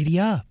me. Giddy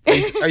up.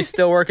 Are you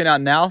still working out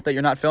now that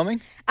you're not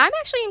filming? I'm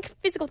actually in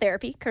physical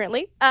therapy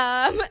currently.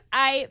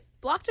 I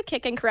blocked a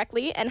kick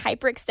incorrectly and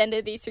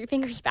hyperextended these 3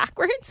 fingers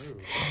backwards.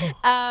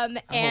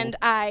 And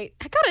I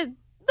got a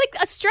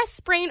stress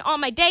sprain on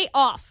my day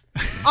off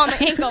on my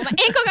ankle. My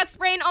ankle got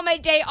sprained on my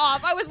day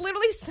off. I was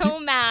literally so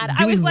mad.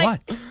 I was like,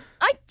 what?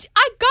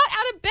 I got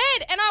out of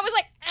bed and I was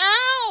like,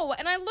 ow.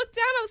 And I looked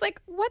down. I was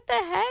like, what the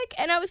heck?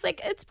 And I was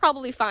like, it's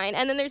probably fine.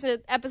 And then there's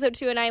an episode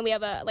 2 and 9. We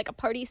have a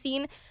party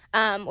scene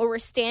where we're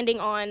standing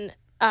on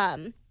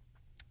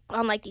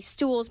like these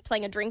stools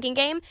playing a drinking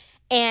game.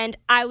 And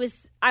I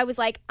was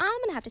like, I'm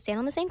going to have to stand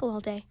on this ankle all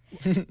day.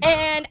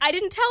 And I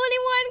didn't tell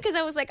anyone because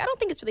I was like, I don't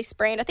think it's really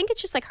sprained. I think it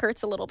just, like,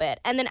 hurts a little bit.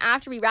 And then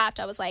after we wrapped,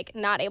 I was, like,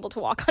 not able to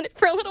walk on it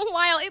for a little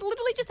while. It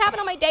literally just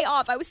happened on my day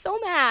off. I was so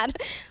mad.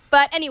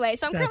 But anyway,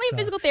 so I'm currently in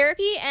physical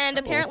therapy. And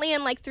apparently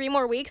in, like, 3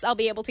 more weeks, I'll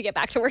be able to get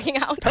back to working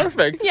out.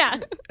 Perfect. Yeah.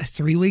 A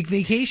 3-week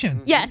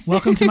vacation. Yes.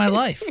 Welcome to my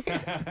life.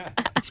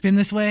 It's been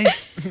this way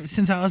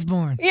since I was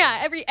born.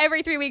 Yeah,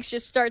 every 3 weeks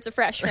just starts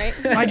afresh, right?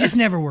 I just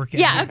never work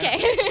out. Yeah,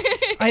 okay.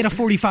 I had a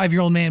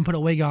 45-year-old man put a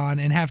wig on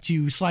and have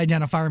to slide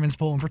down a fireman's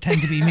pole and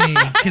pretend to be me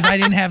because I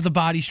didn't have the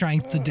body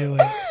strength to do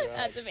it.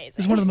 That's amazing.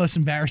 It's one of the most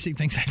embarrassing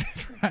things I've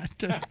ever had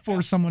to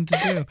force someone to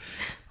do.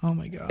 Oh,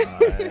 my God.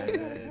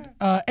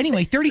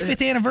 Anyway,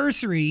 35th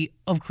anniversary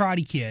of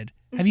Karate Kid.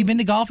 Have you been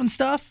to golf and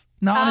stuff?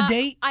 Not on a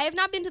date? I have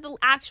not been to the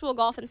actual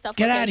golf and stuff.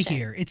 Get location. out of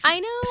here. It's I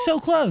know. so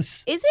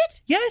close. Is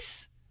it?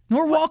 Yes.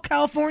 Norwalk,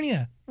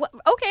 California.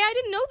 Okay, I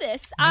didn't know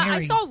this.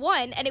 I saw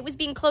one, and it was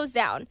being closed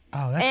down.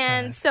 Oh, that's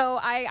And sad. so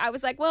I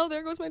was like, well,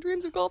 there goes my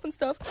dreams of golf and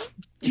stuff.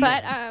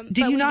 But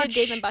did we you not did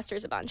Dave and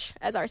Buster's a bunch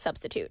as our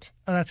substitute.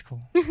 Oh, that's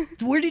cool.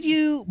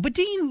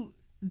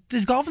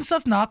 Does Golf and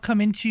Stuff not come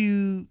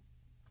into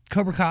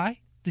Cobra Kai,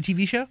 the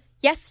TV show?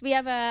 Yes, we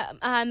have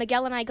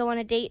Miguel and I go on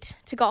a date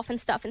to Golf and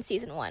Stuff in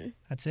season 1.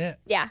 That's it.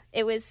 Yeah,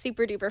 it was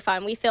super duper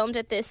fun. We filmed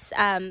at this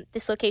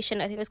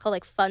location, I think it was called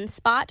like Fun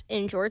Spot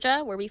in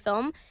Georgia, where we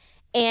film.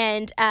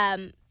 And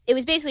it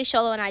was basically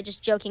Sholo and I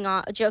just joking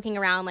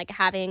around, like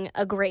having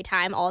a great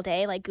time all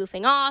day, like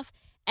goofing off.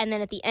 And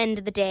then at the end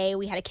of the day,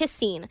 we had a kiss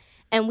scene.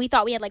 And we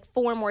thought we had like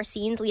 4 more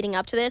scenes leading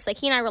up to this. Like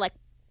he and I were like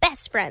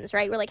best friends,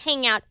 right? We're like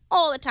hanging out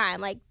all the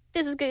time. Like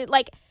this is good.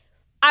 Like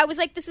I was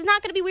like, this is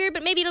not going to be weird,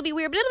 but maybe it'll be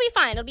weird, but it'll be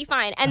fine. It'll be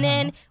fine. And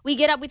then we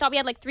get up. We thought we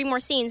had like 3 more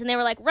scenes. And they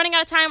were like, running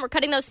out of time. We're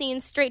cutting those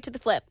scenes straight to the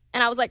flip.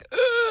 And I was like,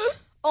 ugh,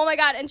 oh my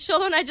God. And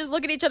Sholo and I just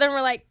look at each other and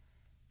we're like,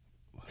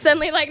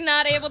 suddenly like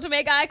not able to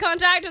make eye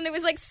contact. And it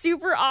was like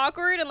super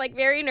awkward and like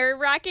very nerve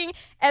wracking.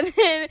 And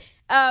then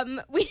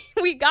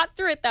we got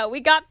through it though.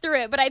 We got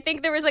through it. But I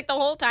think there was like the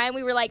whole time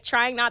we were like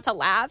trying not to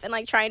laugh and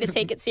like trying to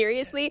take it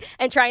seriously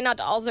and trying not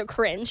to also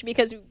cringe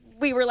because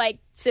we were like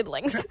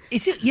siblings.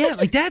 Is it? Yeah,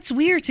 like that's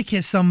weird to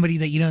kiss somebody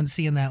that you don't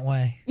see in that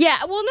way. Yeah,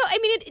 well, no, I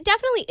mean, it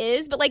definitely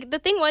is. But like the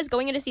thing was,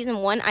 going into season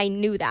 1, I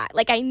knew that.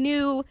 Like I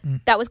knew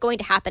that was going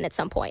to happen at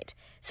some point.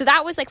 So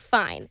that was like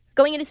fine.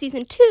 Going into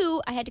season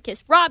 2, I had to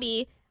kiss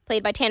Robbie,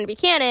 played by Tanner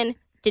Buchanan.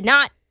 Did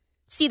not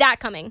see that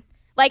coming.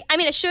 Like, I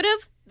mean, I should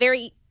have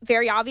very,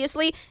 very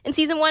obviously in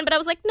season 1, but I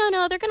was like,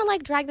 no, they're going to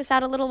like drag this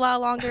out a little while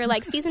longer.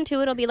 Like season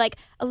 2, it'll be like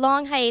a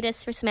long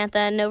hiatus for Samantha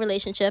and no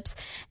relationships.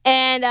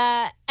 And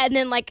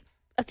then like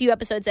a few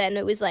episodes in,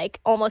 it was like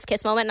almost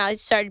kiss moment. And I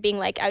started being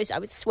like, I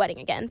was sweating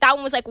again. That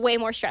one was like way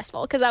more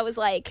stressful because I was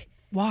like,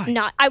 why?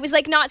 I was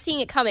like not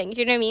seeing it coming. Do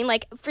you know what I mean?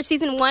 Like for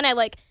season 1,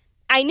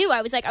 I knew.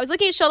 I was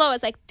looking at Sholo. I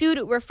was like,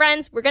 dude, we're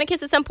friends. We're going to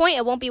kiss at some point.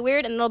 It won't be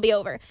weird and it'll be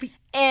over.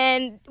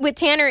 And with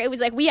Tanner, it was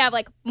like we have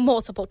like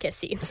multiple kiss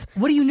scenes.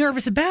 What are you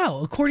nervous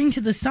about? According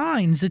to the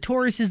signs, the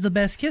Taurus is the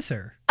best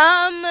kisser.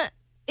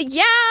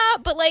 Yeah,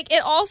 but like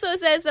it also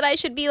says that I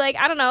should be like,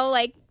 I don't know,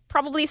 like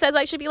probably says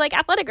I should be like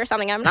athletic or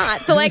something. I'm not.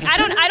 So like I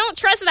don't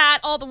trust that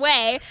all the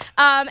way.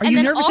 Are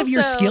you nervous of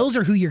your skills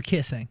or who you're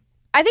kissing?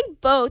 I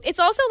think both. It's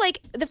also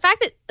like the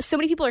fact that so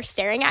many people are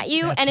staring at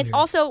you. That's and it's weird.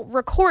 Also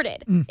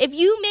recorded. If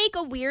you make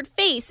a weird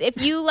face,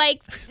 if you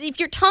like, if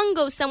your tongue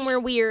goes somewhere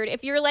weird,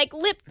 if your like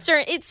lip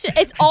turn, it's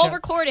all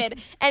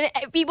recorded and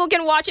people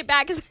can watch it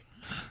back.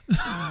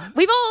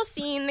 We've all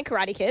seen The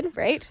Karate Kid,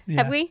 right?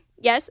 Yeah. Have we?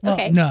 Yes?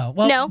 Okay. No.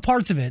 Well, no?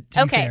 Parts of it,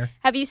 to be fair.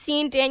 Have you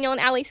seen Daniel and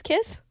Ali's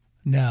kiss?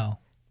 No.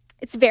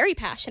 It's very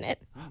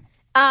passionate.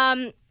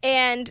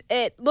 And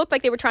it looked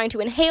like they were trying to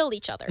inhale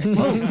each other.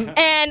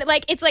 And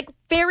like it's like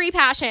very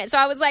passionate. So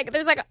I was like,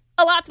 there's like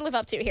a lot to live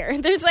up to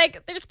here. There's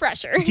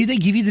pressure. Do they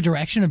give you the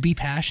direction of be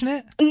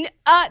passionate?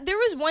 There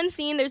was one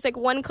scene, there's like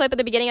one clip at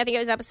the beginning, I think it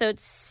was episode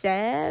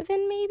 7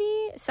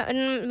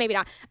 maybe? Maybe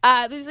not.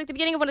 It was like the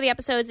beginning of one of the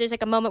episodes, there's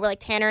like a moment where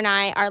like Tanner and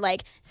I are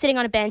like sitting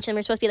on a bench and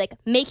we're supposed to be like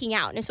making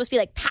out. And it's supposed to be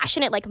like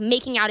passionate, like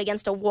making out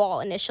against a wall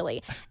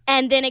initially.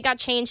 And then it got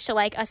changed to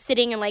like us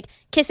sitting and like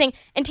kissing.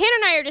 And Tanner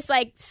and I are just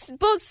like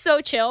both so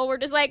chill. We're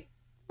just like,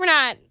 we're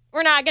not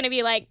going to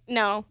be like,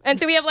 no. And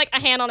so we have like a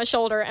hand on a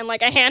shoulder and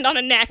like a hand on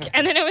a neck.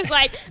 And then it was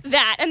like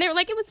that. And they were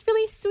like, it was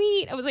really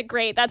sweet. I was like,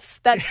 great. That's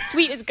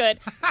sweet is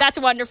good. That's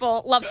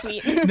wonderful. Love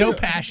sweet. No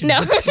passion.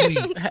 No. But sweet.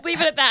 Leave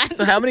it at that.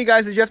 So how many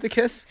guys did you have to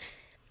kiss?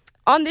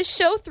 On this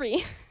show,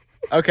 3.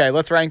 Okay,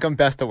 let's rank them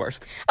best to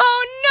worst.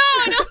 Oh,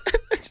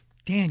 no.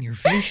 Dan, you're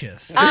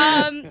vicious.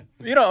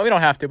 We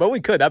don't have to, but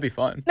we could. That'd be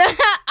fun.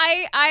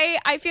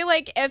 I feel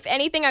like if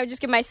anything, I would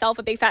just give myself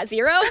a big fat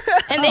 0,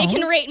 and they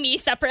can rate me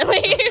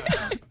separately.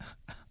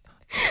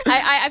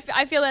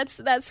 I feel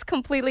that's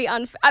completely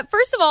unfair.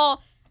 First of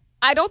all,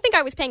 I don't think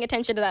I was paying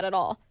attention to that at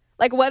all.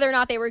 Like whether or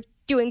not they were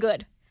doing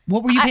good.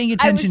 What were you paying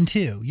attention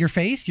to? Your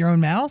face? Your own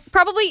mouth?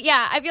 Probably,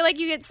 yeah. I feel like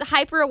you get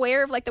hyper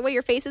aware of like the way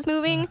your face is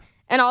moving,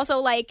 and also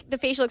like the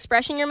facial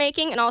expression you're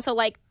making, and also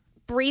like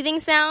breathing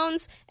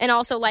sounds, and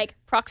also like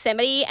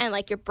proximity and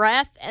like your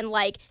breath, and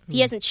like he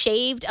hasn't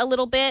shaved a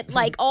little bit,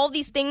 like all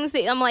these things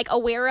that I'm like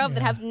aware of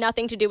that have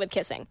nothing to do with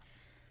kissing.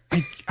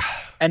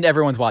 And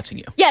everyone's watching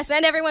you. Yes,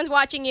 and everyone's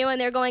watching you, and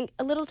they're going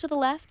a little to the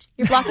left.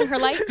 You're blocking her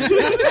light.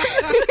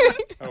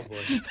 Oh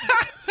boy.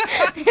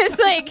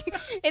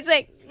 It's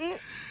like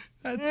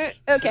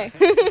okay.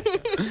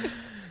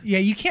 Yeah,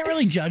 you can't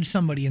really judge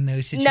somebody in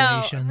those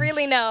situations. No,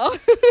 really no.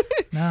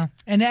 No.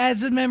 And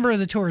as a member of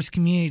the Taurus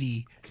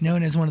community,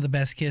 known as one of the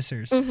best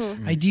kissers,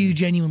 I do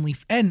genuinely,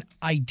 and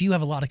I do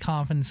have a lot of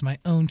confidence in my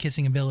own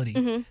kissing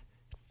ability.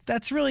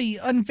 That's really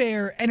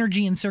unfair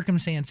energy and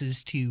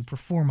circumstances to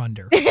perform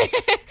under.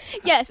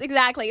 Yes,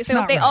 exactly.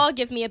 So if they all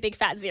give me a big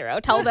fat 0,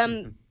 tell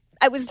them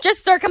I was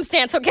just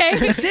circumstance, okay?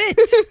 That's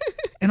it.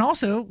 And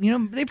also,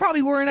 they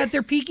probably weren't at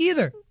their peak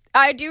either.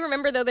 I do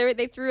remember, though,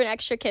 they threw an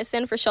extra kiss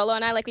in for Sholo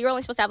and I. Like, we were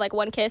only supposed to have, like,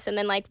 one kiss, and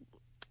then, like,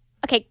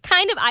 okay,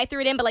 kind of I threw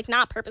it in, but, like,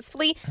 not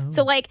purposefully. Oh.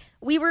 So, like,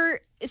 we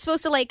were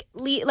supposed to, like,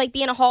 be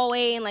in a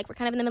hallway, and, like, we're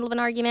kind of in the middle of an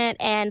argument,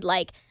 and,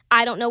 like,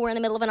 I don't know we're in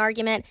the middle of an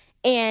argument,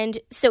 And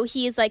so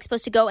he is like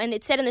supposed to go, and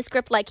it said in the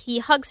script like he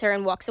hugs her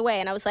and walks away.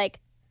 And I was like,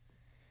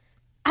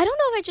 I don't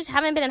know if I just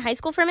haven't been in high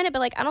school for a minute, but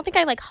like I don't think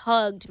I like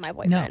hugged my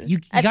boyfriend. No, you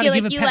I gotta feel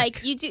give like a you peck.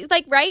 like you do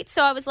like right.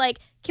 So I was like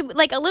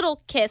a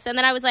little kiss, and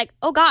then I was like,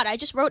 oh God, I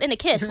just wrote in a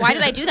kiss. Why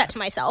did I do that to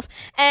myself?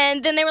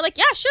 And then they were like,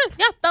 yeah, sure,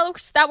 yeah,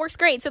 that works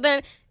great. So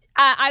then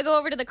I go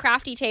over to the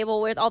crafty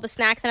table where all the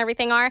snacks and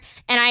everything are,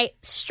 and I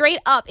straight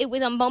up, it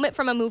was a moment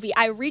from a movie.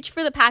 I reach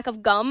for the pack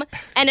of gum,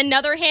 and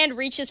another hand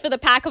reaches for the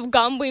pack of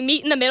gum. We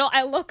meet in the middle.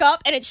 I look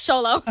up, and it's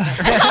Xolo.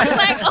 And I was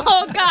like,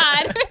 oh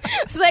God.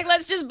 It's like,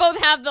 let's just both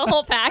have the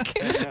whole pack.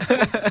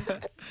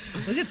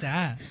 Look at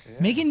that.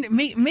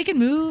 Making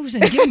moves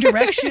and giving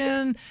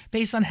direction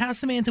based on how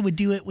Samantha would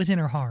do it within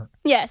her heart.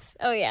 Yes.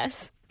 Oh,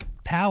 yes.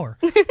 Power.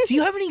 Do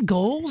you have any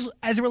goals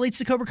as it relates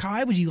to Cobra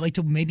Kai? Would you like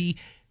to maybe...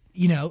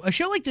 a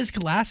show like this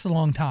could last a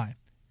long time.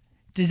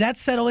 Does that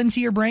settle into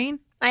your brain?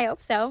 I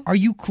hope so. Are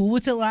you cool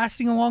with it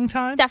lasting a long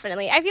time?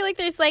 Definitely. I feel like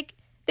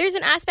there's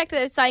an aspect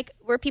that's like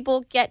where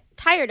people get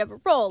tired of a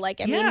role.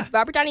 Like, I mean,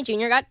 Robert Downey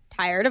Jr. got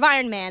tired of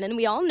Iron Man, and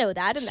we all know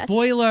that, and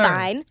Spoiler. That's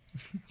fine.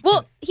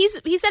 Well, he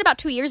said about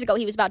 2 years ago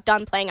he was about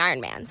done playing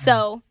Iron Man.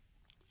 So,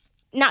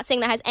 not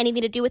saying that has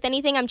anything to do with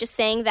anything. I'm just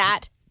saying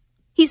that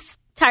he's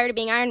tired of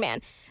being Iron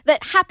Man.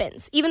 That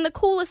happens. Even the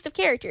coolest of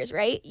characters,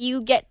 right?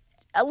 You get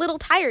a little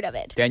tired of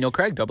it. Daniel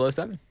Craig,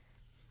 007.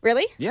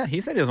 Really? Yeah,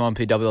 he said he doesn't want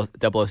to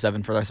be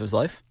 007 for the rest of his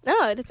life.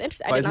 No, that's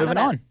interesting. I Why did he's not know moving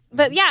that. on.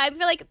 But yeah, I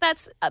feel like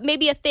that's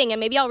maybe a thing, and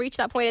maybe I'll reach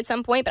that point at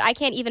some point, but I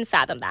can't even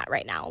fathom that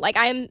right now. Like,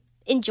 I'm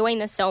enjoying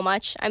this so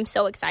much. I'm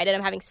so excited.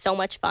 I'm having so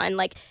much fun.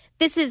 Like,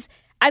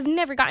 I've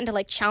never gotten to,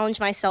 like, challenge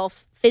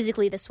myself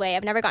physically this way.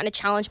 I've never gotten to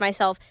challenge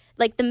myself.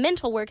 Like, the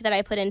mental work that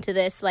I put into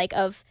this, like,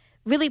 of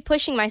really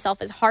pushing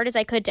myself as hard as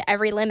I could to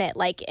every limit,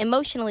 like,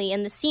 emotionally,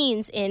 in the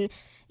scenes, in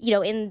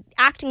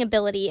acting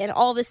ability and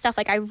all this stuff.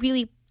 Like, I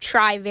really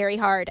try very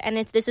hard, and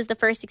this is the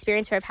first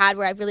experience where I've had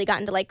where I've really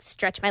gotten to like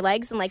stretch my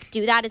legs and like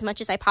do that as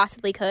much as I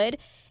possibly could,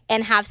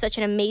 and have such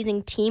an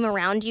amazing team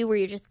around you where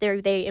you're just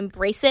there. They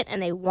embrace it and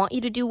they want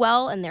you to do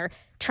well, and they're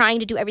trying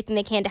to do everything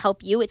they can to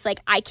help you. It's like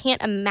I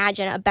can't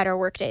imagine a better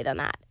workday than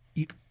that.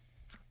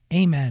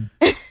 Amen.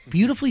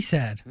 Beautifully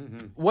said.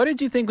 What did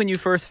you think when you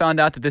first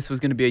found out that this was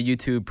going to be a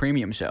YouTube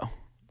premium show?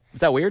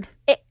 Was that weird?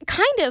 It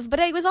kind of, but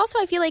it was also,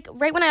 I feel like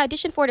right when I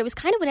auditioned for it, it was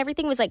kind of when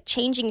everything was like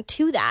changing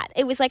to that.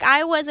 It was like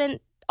I wasn't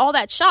all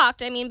that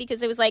shocked. I mean,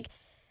 because it was like,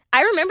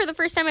 I remember the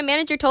first time my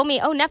manager told me,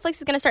 oh, Netflix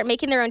is going to start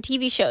making their own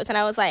TV shows. And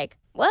I was like,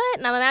 what?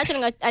 And I'm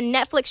imagining a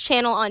Netflix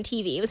channel on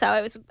TV. It was how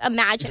I was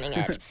imagining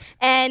it.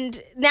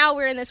 And now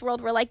we're in this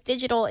world where like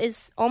digital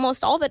is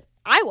almost all that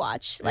I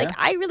watch. Like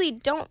I really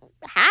don't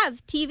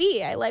have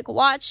TV. I like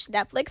watch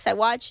Netflix. I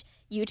watch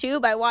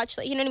YouTube. I watch,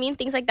 you know what I mean?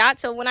 Things like that.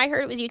 So when I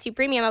heard it was YouTube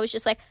Premium, I was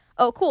just like,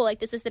 oh, cool. Like,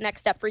 this is the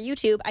next step for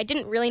YouTube. I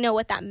didn't really know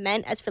what that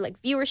meant as for,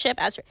 like, viewership,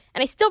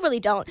 and I still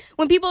really don't.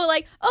 When people are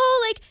like,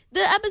 oh, like,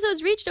 the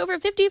episodes reached over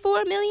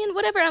 54 million,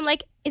 whatever, I'm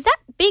like, is that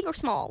big or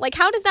small? Like,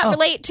 how does that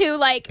relate to,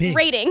 like, big.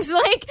 Ratings?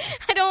 Like,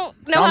 I don't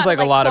know Sounds how like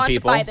to, a lot of quantify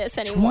people. this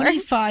anymore.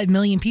 25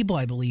 million people,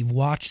 I believe,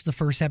 watched the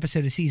first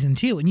episode of season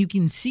 2, and you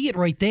can see it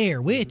right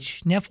there,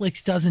 which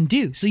Netflix doesn't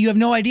do. So you have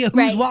no idea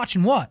who's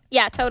watching what.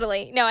 Yeah,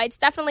 totally. No,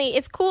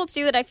 it's cool,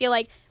 too, that I feel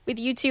like with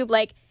YouTube,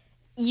 like,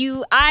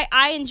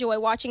 I enjoy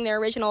watching their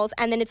originals,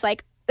 and then it's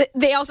like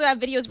they also have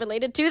videos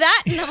related to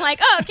that, and I'm like,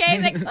 oh, okay,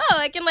 like, oh,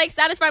 I can like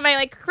satisfy my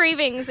like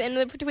cravings in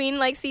between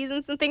like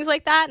seasons and things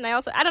like that. And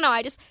I don't know,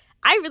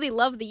 I really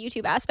love the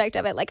YouTube aspect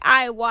of it. Like,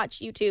 I watch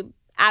YouTube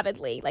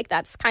avidly. Like,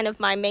 that's kind of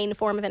my main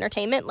form of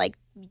entertainment, like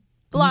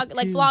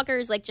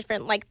vloggers, like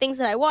different like things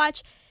that I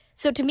watch.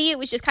 So to me, it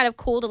was just kind of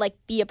cool to like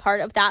be a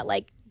part of that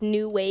like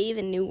new wave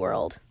and new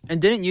world.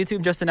 And didn't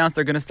YouTube just announce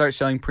they're going to start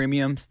showing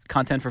premium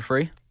content for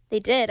free? They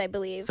did, I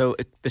believe. So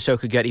the show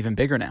could get even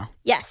bigger now.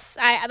 Yes,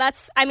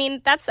 that's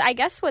I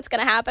guess what's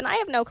going to happen. I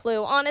have no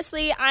clue.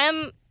 Honestly,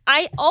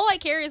 all I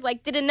care is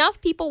like, did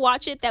enough people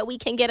watch it that we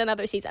can get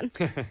another season?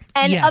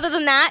 And Yes. other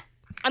than that,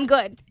 I'm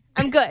good.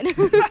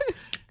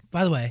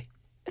 By the way,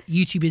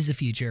 YouTube is the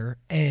future,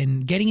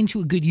 and getting into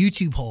a good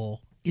YouTube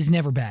hole is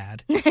never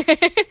bad.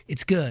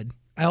 It's good.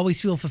 I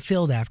always feel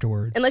fulfilled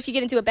afterwards. Unless you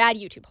get into a bad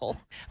YouTube hole.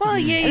 Well,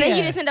 yeah. And then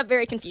you just end up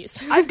very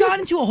confused. I've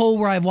gotten into a hole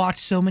where I've watched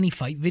so many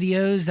fight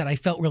videos that I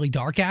felt really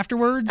dark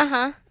afterwards.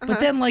 But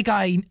then, like,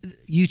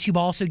 YouTube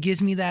also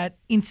gives me that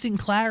instant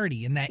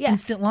clarity and that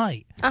instant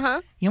light. You know how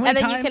many And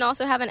then times? you can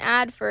also have an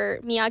ad for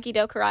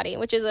Miyagi-Do Karate,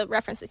 which is a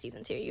reference to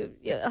season 2.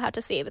 You'll have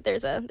to see, but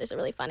there's a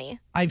really funny.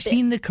 I've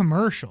seen the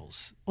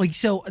commercials. Like,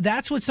 so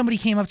that's what somebody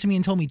came up to me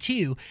and told me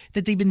too,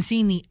 that they've been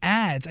seeing the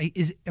ads.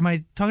 Am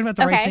I talking about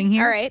the right thing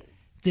here? All right.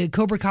 The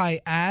Cobra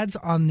Kai ads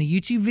on the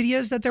YouTube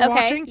videos that they're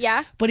watching.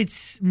 Yeah. But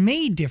it's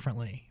made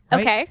differently. Right?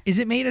 Okay. Is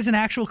it made as an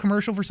actual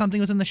commercial for something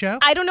within the show?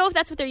 I don't know if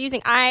that's what they're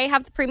using. I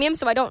have the premium,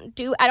 so I don't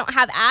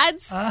have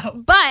ads.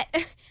 Oh. But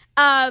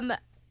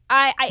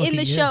I in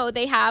the at you. show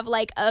they have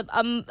like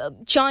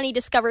Johnny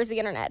discovers the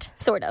internet,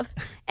 sort of,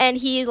 and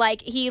he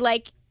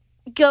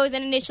goes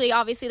and initially,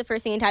 obviously, the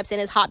first thing he types in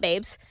is hot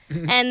babes,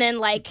 and then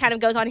like kind of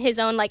goes on his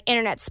own like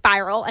internet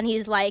spiral, and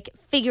he's like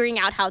figuring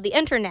out how the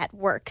internet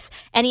works,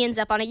 and he ends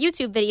up on a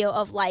YouTube video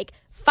of like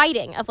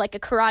fighting, of like a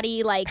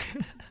karate like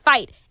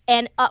fight,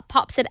 and up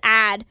pops an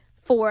ad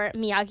for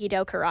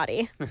Miyagi-Do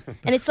karate,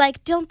 and it's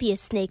like, don't be a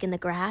snake in the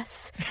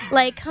grass,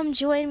 like come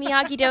join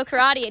Miyagi-Do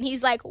karate, and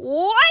he's like,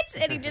 what?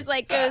 And he just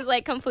like goes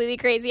like completely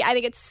crazy. I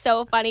think it's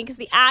so funny because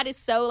the ad is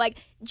so like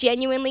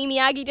genuinely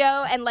Miyagi-Do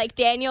and like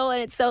Daniel,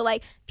 and it's so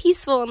like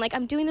peaceful and like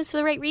I'm doing this for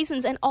the right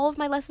reasons and all of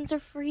my lessons are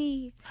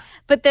free.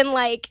 But then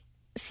like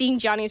seeing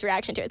Johnny's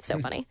reaction to it's so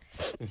funny.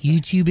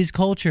 YouTube is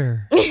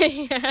culture.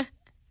 Yeah.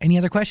 Any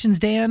other questions,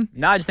 Dan?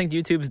 No, I just think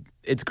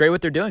it's great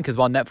what they're doing because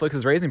while Netflix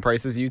is raising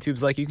prices,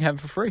 YouTube's like you can have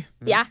it for free.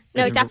 Yeah,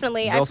 no,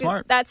 definitely. Real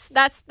smart. That's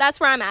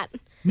where I'm at.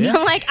 Yeah.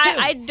 I'm like,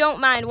 I don't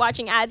mind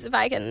watching ads if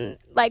I can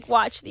like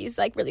watch these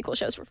like really cool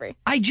shows for free.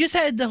 I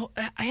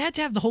had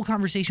to have the whole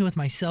conversation with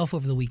myself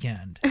over the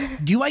weekend.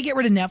 Do I get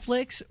rid of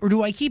Netflix or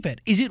do I keep it?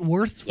 Is it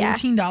worth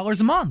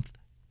 $14 a month?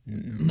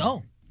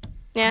 No.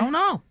 Yeah. I don't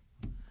know.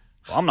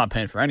 Well, I'm not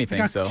paying for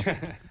anything, so.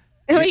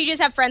 You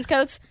just have friends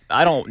codes?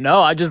 I don't know.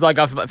 I just like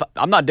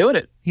I'm not doing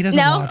it. He doesn't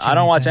watch anything. I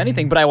don't watch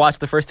anything, but I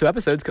watched the first 2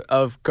 episodes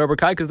of Cobra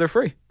Kai because they're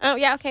free. Oh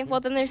yeah, okay. Well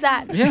then there's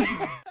that. Yeah.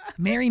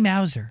 Mary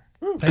Mauser.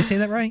 Did I say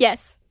that right?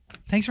 Yes.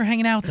 Thanks for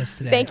hanging out with us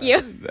today. Thank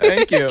you.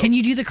 Thank you. Can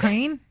you do the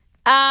crane?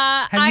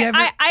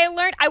 I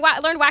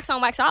learned wax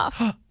on, wax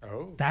off.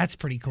 Oh, that's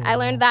pretty cool. I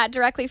learned that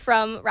directly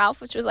from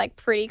Ralph, which was like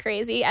pretty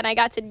crazy, and I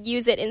got to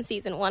use it in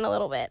season 1 a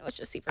little bit, which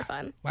was super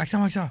fun. Wax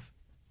on, wax off.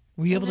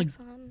 Were you able to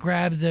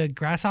grab the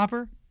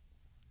grasshopper?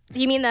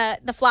 You mean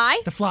the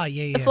fly? The fly,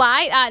 yeah. The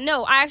fly?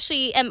 No, I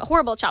actually am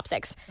horrible at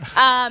chopsticks.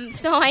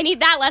 So I need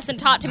that lesson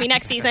taught to me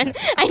next season.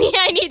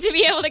 I need to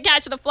be able to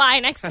catch the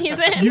fly next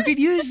season. You could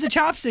use the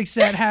chopsticks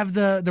that have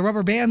the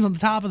rubber bands on the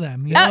top of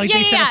them. You know, like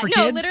they set up for No,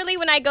 kids? literally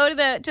when I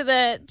go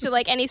to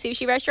like any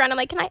sushi restaurant, I'm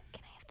like, can I have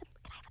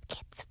the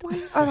kids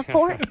one or the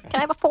fork? Can I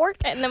have a fork?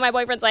 And then my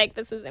boyfriend's like,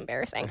 this is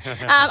embarrassing.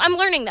 I'm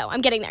learning though.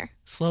 I'm getting there.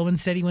 Slow and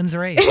steady wins the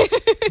race.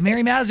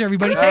 Mary Mauser,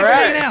 everybody. Thanks for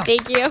hanging out.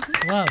 Thank you.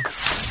 Love.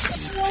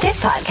 This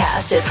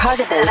podcast is part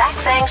of the Zach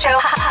Sang Show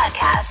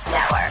Podcast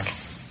Network.